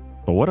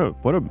 But what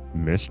a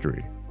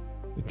mystery.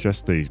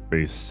 Just a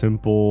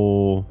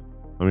simple,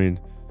 I mean,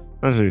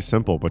 not necessarily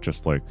simple, but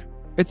just like,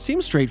 it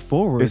seems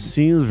straightforward. it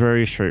seems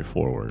very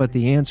straightforward. But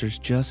the answer's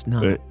just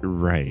not.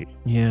 Right.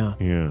 Yeah.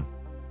 Yeah.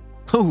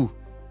 Oh,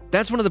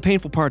 that's one of the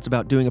painful parts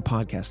about doing a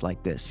podcast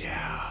like this.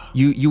 Yeah.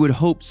 You would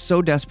hope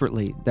so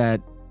desperately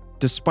that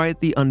despite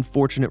the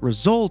unfortunate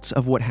results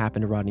of what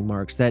happened to Rodney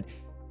Marks, that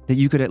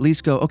you could at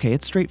least go, okay,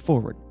 it's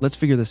straightforward. Let's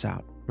figure this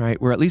out, right?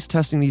 We're at least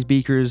testing these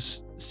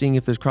beakers, seeing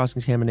if there's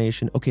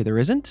cross-contamination. Okay, there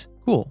isn't?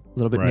 Cool. A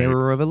little bit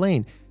narrower of a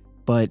lane.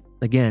 But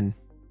again,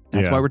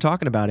 that's why we're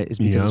talking about it, is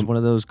because it's one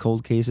of those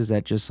cold cases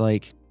that just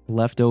like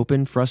left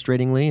open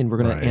frustratingly, and we're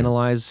going to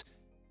analyze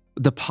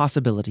the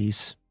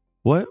possibilities.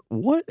 What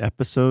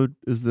episode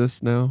is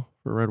this now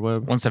for Red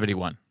Web?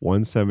 171.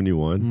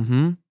 171.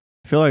 Mm-hmm.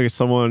 I feel like if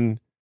someone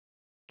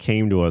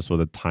came to us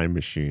with a time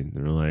machine,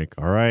 they're like,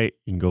 all right,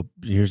 you can go,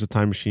 here's a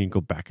time machine,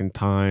 go back in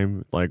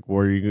time. Like,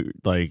 where are you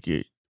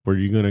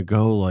going to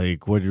go?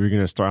 Like, what are you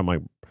going to start? I'm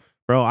like,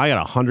 bro, I got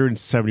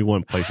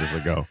 171 places to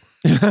go.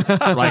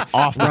 Like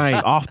off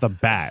the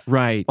bat.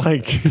 Right.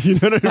 Like, you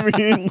know what I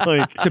mean?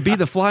 Like, to be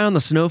the fly on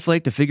the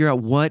snowflake to figure out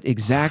what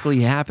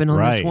exactly happened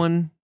on this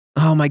one.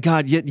 Oh my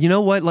God. You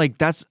know what? Like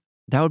that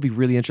would be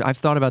really interesting. I've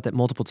thought about that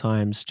multiple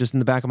times just in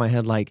the back of my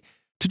head, like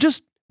to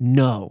just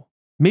know.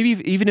 Maybe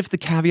even if the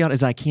caveat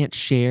is I can't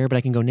share, but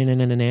I can go,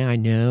 nah, I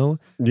know.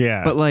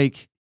 Yeah. But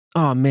like,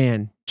 oh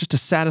man, just to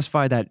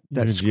satisfy that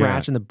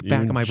scratch in the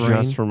back of my brain.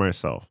 Just for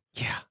myself.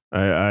 Yeah.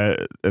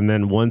 And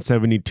then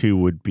 172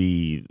 would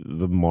be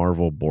the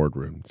Marvel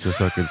boardroom, just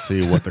so I can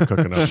see what they're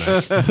cooking up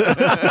next.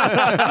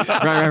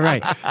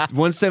 Right.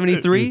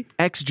 173,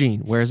 X gene.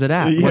 Where's it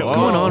at? Yeah, what's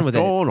going on with it?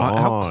 on?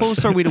 How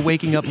close are we to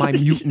waking up my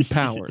mutant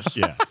powers?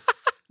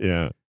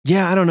 Yeah.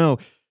 I don't know.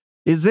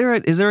 Is there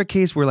a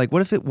case where like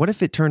what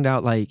if it turned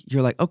out like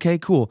you're like, okay,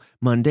 cool,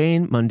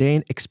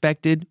 mundane,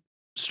 expected,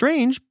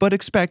 strange but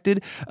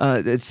expected,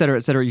 et cetera, et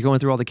cetera. You're going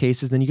through all the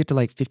cases, then you get to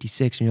like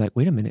 56 and you're like,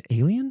 wait a minute,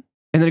 alien?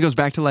 And then it goes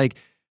back to like,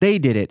 they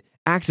did it,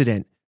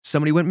 accident,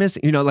 somebody went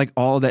missing, like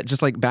all that,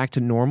 just like back to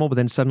normal, but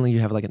then suddenly you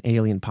have like an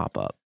alien pop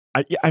up.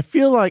 I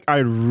feel like I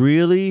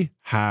really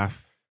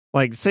have,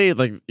 like, say,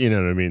 like, you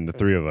know what I mean? The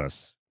three of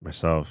us,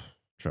 myself,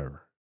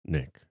 Trevor,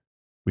 Nick,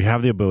 we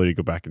have the ability to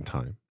go back in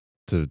time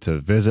to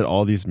visit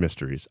all these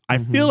mysteries. I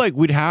feel like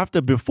we'd have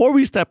to, before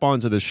we step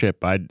onto the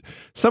ship,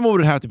 someone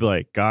would have to be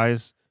like,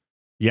 guys,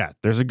 yeah,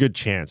 there's a good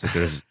chance that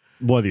there's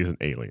one of these is an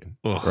alien,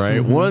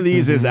 right? One of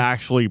these is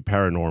actually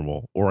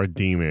paranormal or a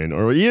demon,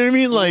 or you know what I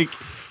mean? Like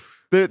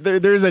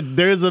there's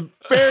a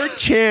fair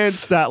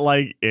chance that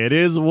like it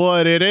is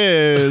what it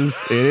is.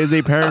 It is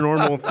a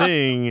paranormal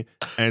thing,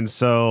 and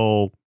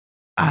so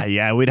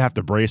yeah, we'd have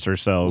to brace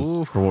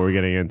ourselves for what we're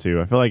getting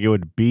into. I feel like it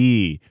would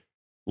be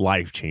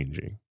life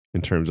changing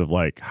in terms of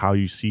like how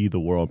you see the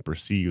world,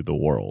 perceive the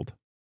world.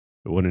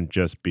 It wouldn't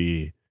just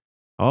be,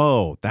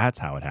 oh, that's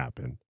how it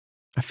happened.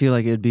 I feel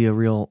like it'd be a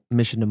real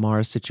mission to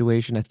Mars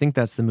situation. I think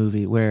that's the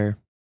movie where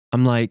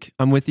I'm like,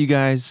 I'm with you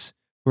guys.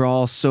 We're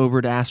all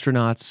sobered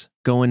astronauts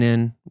going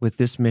in with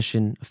this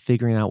mission of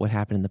figuring out what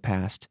happened in the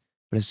past.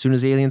 But as soon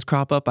as aliens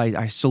crop up,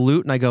 I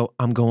salute and I go,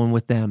 I'm going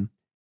with them.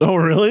 Oh,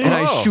 really? And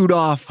I shoot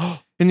off.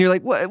 And you're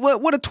like,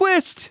 what a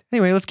twist.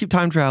 Anyway, let's keep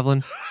time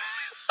traveling.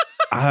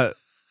 And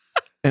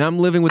I'm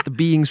living with the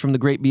beings from the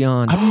great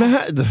beyond. I'm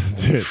mad.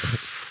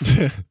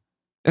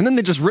 And then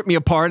they just rip me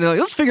apart and they're like,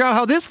 let's figure out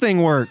how this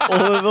thing works.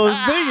 Well, the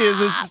thing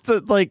is, it's just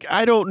that, like,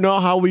 I don't know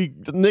how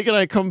Nick and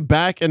I come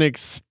back and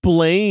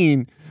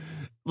explain,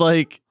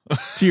 like,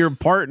 to your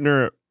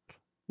partner,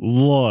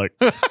 look,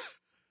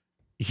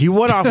 he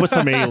went off with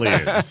some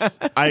aliens.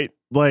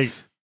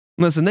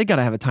 Listen, they got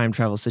to have a time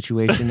travel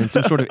situation and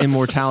some sort of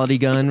immortality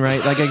gun,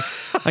 right? Like I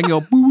can go,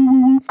 woo, woo,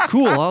 woo, woo.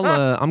 Cool,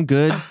 I'm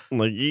good.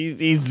 Like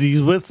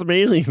he's with some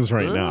aliens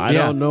right now. I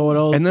don't know what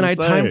else. And then I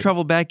say. time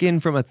travel back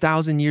in from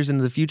 1,000 years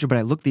into the future, but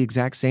I look the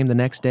exact same the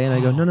next day, and I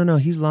go, no,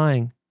 he's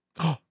lying.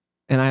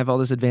 And I have all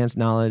this advanced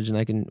knowledge, and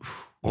I can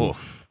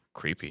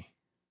creepy.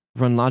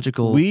 Run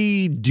logical.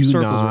 We do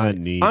circles not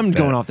around. need. I'm that.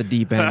 going off the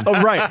deep end.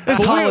 Oh, right.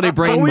 This holiday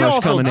brain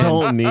mush coming in.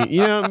 Don't need.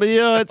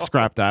 Let's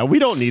scrap that. We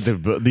don't need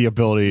the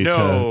ability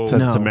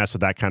to mess with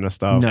that kind of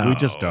stuff. No. We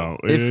just don't.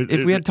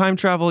 If we had time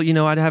travel,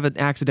 I'd have an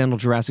accidental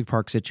Jurassic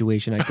Park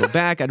situation. I'd go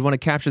back. I'd want to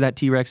capture that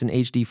T-Rex in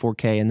HD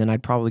 4K, and then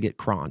I'd probably get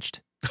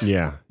crunched.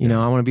 Yeah.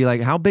 I want to be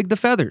like, how big the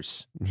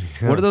feathers?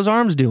 Yeah. What are those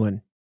arms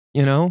doing?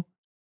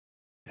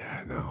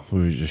 Yeah, no,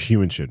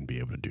 humans shouldn't be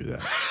able to do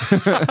that.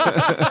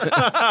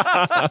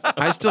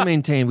 I still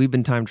maintain we've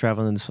been time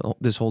traveling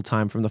this whole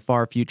time from the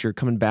far future,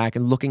 coming back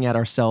and looking at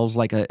ourselves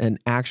like an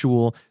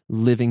actual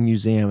living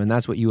museum, and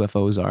that's what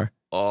UFOs are.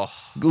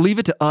 Leave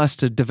it to us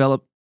to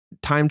develop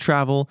time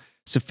travel,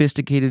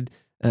 sophisticated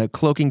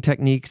cloaking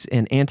techniques,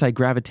 and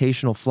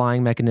anti-gravitational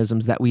flying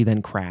mechanisms that we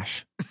then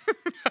crash.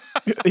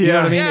 You know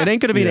what I mean? It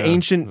ain't going to be an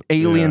ancient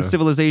alien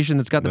civilization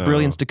that's got the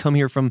brilliance to come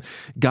here from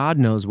God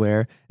knows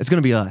where. It's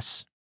going to be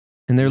us.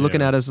 And they're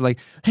looking at us like,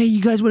 hey,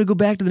 you guys want to go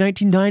back to the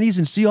 1990s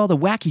and see all the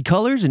wacky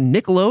colors and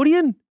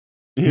Nickelodeon?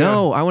 Yeah.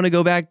 No, I want to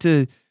go back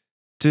to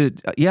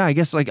I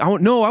guess like I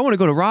want to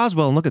go to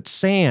Roswell and look at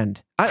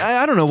sand.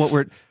 I don't know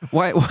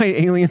why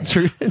aliens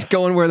are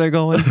going where they're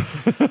going.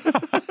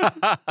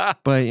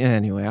 But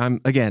anyway,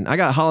 I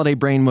got holiday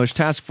brain mush.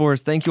 Task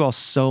Force, thank you all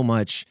so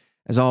much.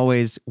 As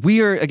always,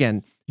 you're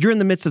in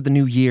the midst of the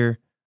new year.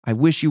 I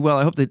wish you well.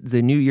 I hope that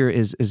the new year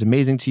is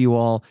amazing to you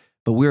all.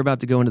 But we're about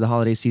to go into the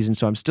holiday season,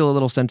 so I'm still a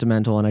little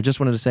sentimental. And I just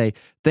wanted to say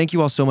thank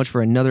you all so much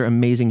for another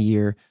amazing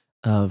year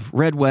of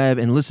Red Web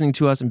and listening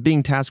to us and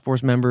being Task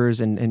Force members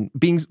and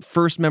being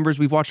first members.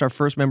 We've watched our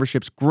first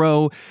memberships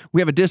grow. We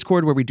have a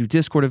Discord where we do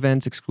Discord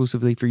events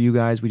exclusively for you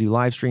guys. We do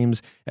live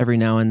streams every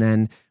now and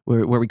then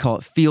where we call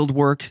it field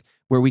work,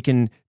 where we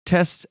can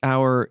test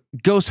our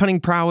ghost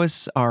hunting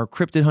prowess, our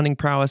cryptid hunting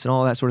prowess, and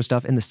all that sort of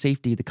stuff in the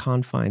safety, the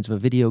confines of a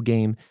video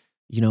game.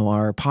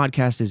 Our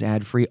podcast is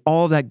ad-free,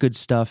 all that good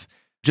stuff.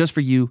 Just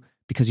for you,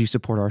 because you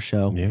support our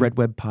show,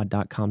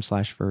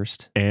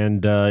 redwebpod.com/first.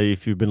 And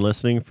if you've been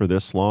listening for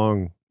this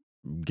long,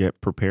 get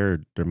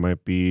prepared. There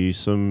might be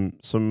some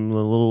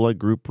little like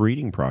group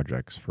reading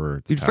projects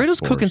for the Dude,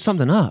 Fredo's cooking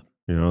something up.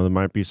 There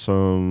might be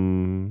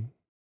some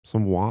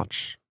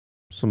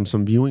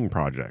viewing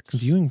projects.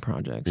 Viewing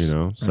projects.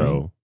 So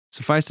right.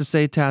 Suffice to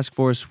say, Task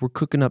Force, we're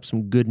cooking up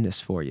some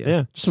goodness for you.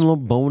 Yeah, just some little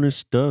bonus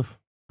stuff.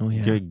 Oh,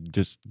 yeah.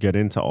 Just get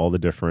into all the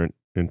different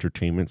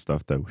entertainment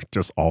stuff that we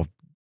just all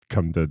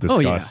come to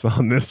discuss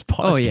on this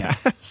podcast. Oh, yeah.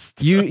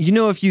 You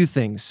know a few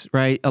things,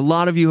 right? A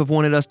lot of you have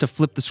wanted us to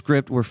flip the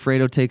script where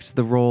Fredo takes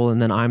the role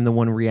and then I'm the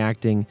one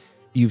reacting.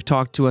 You've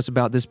talked to us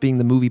about this being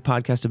the movie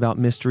podcast about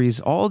mysteries,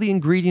 all the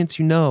ingredients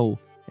you know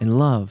and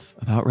love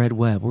about Red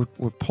Web.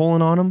 We're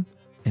pulling on them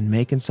and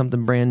making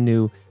something brand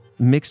new,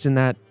 mixed in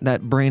that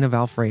brain of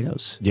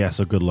Alfredo's. Yeah,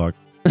 so good luck.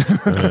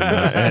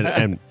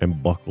 and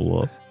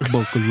buckle up.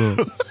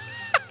 Buckle up.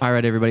 All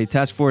right, everybody.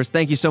 Task Force,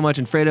 thank you so much.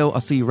 And Fredo, I'll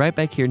see you right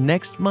back here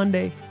next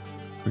Monday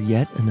for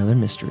yet another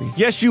mystery.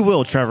 Yes, you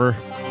will, Trevor.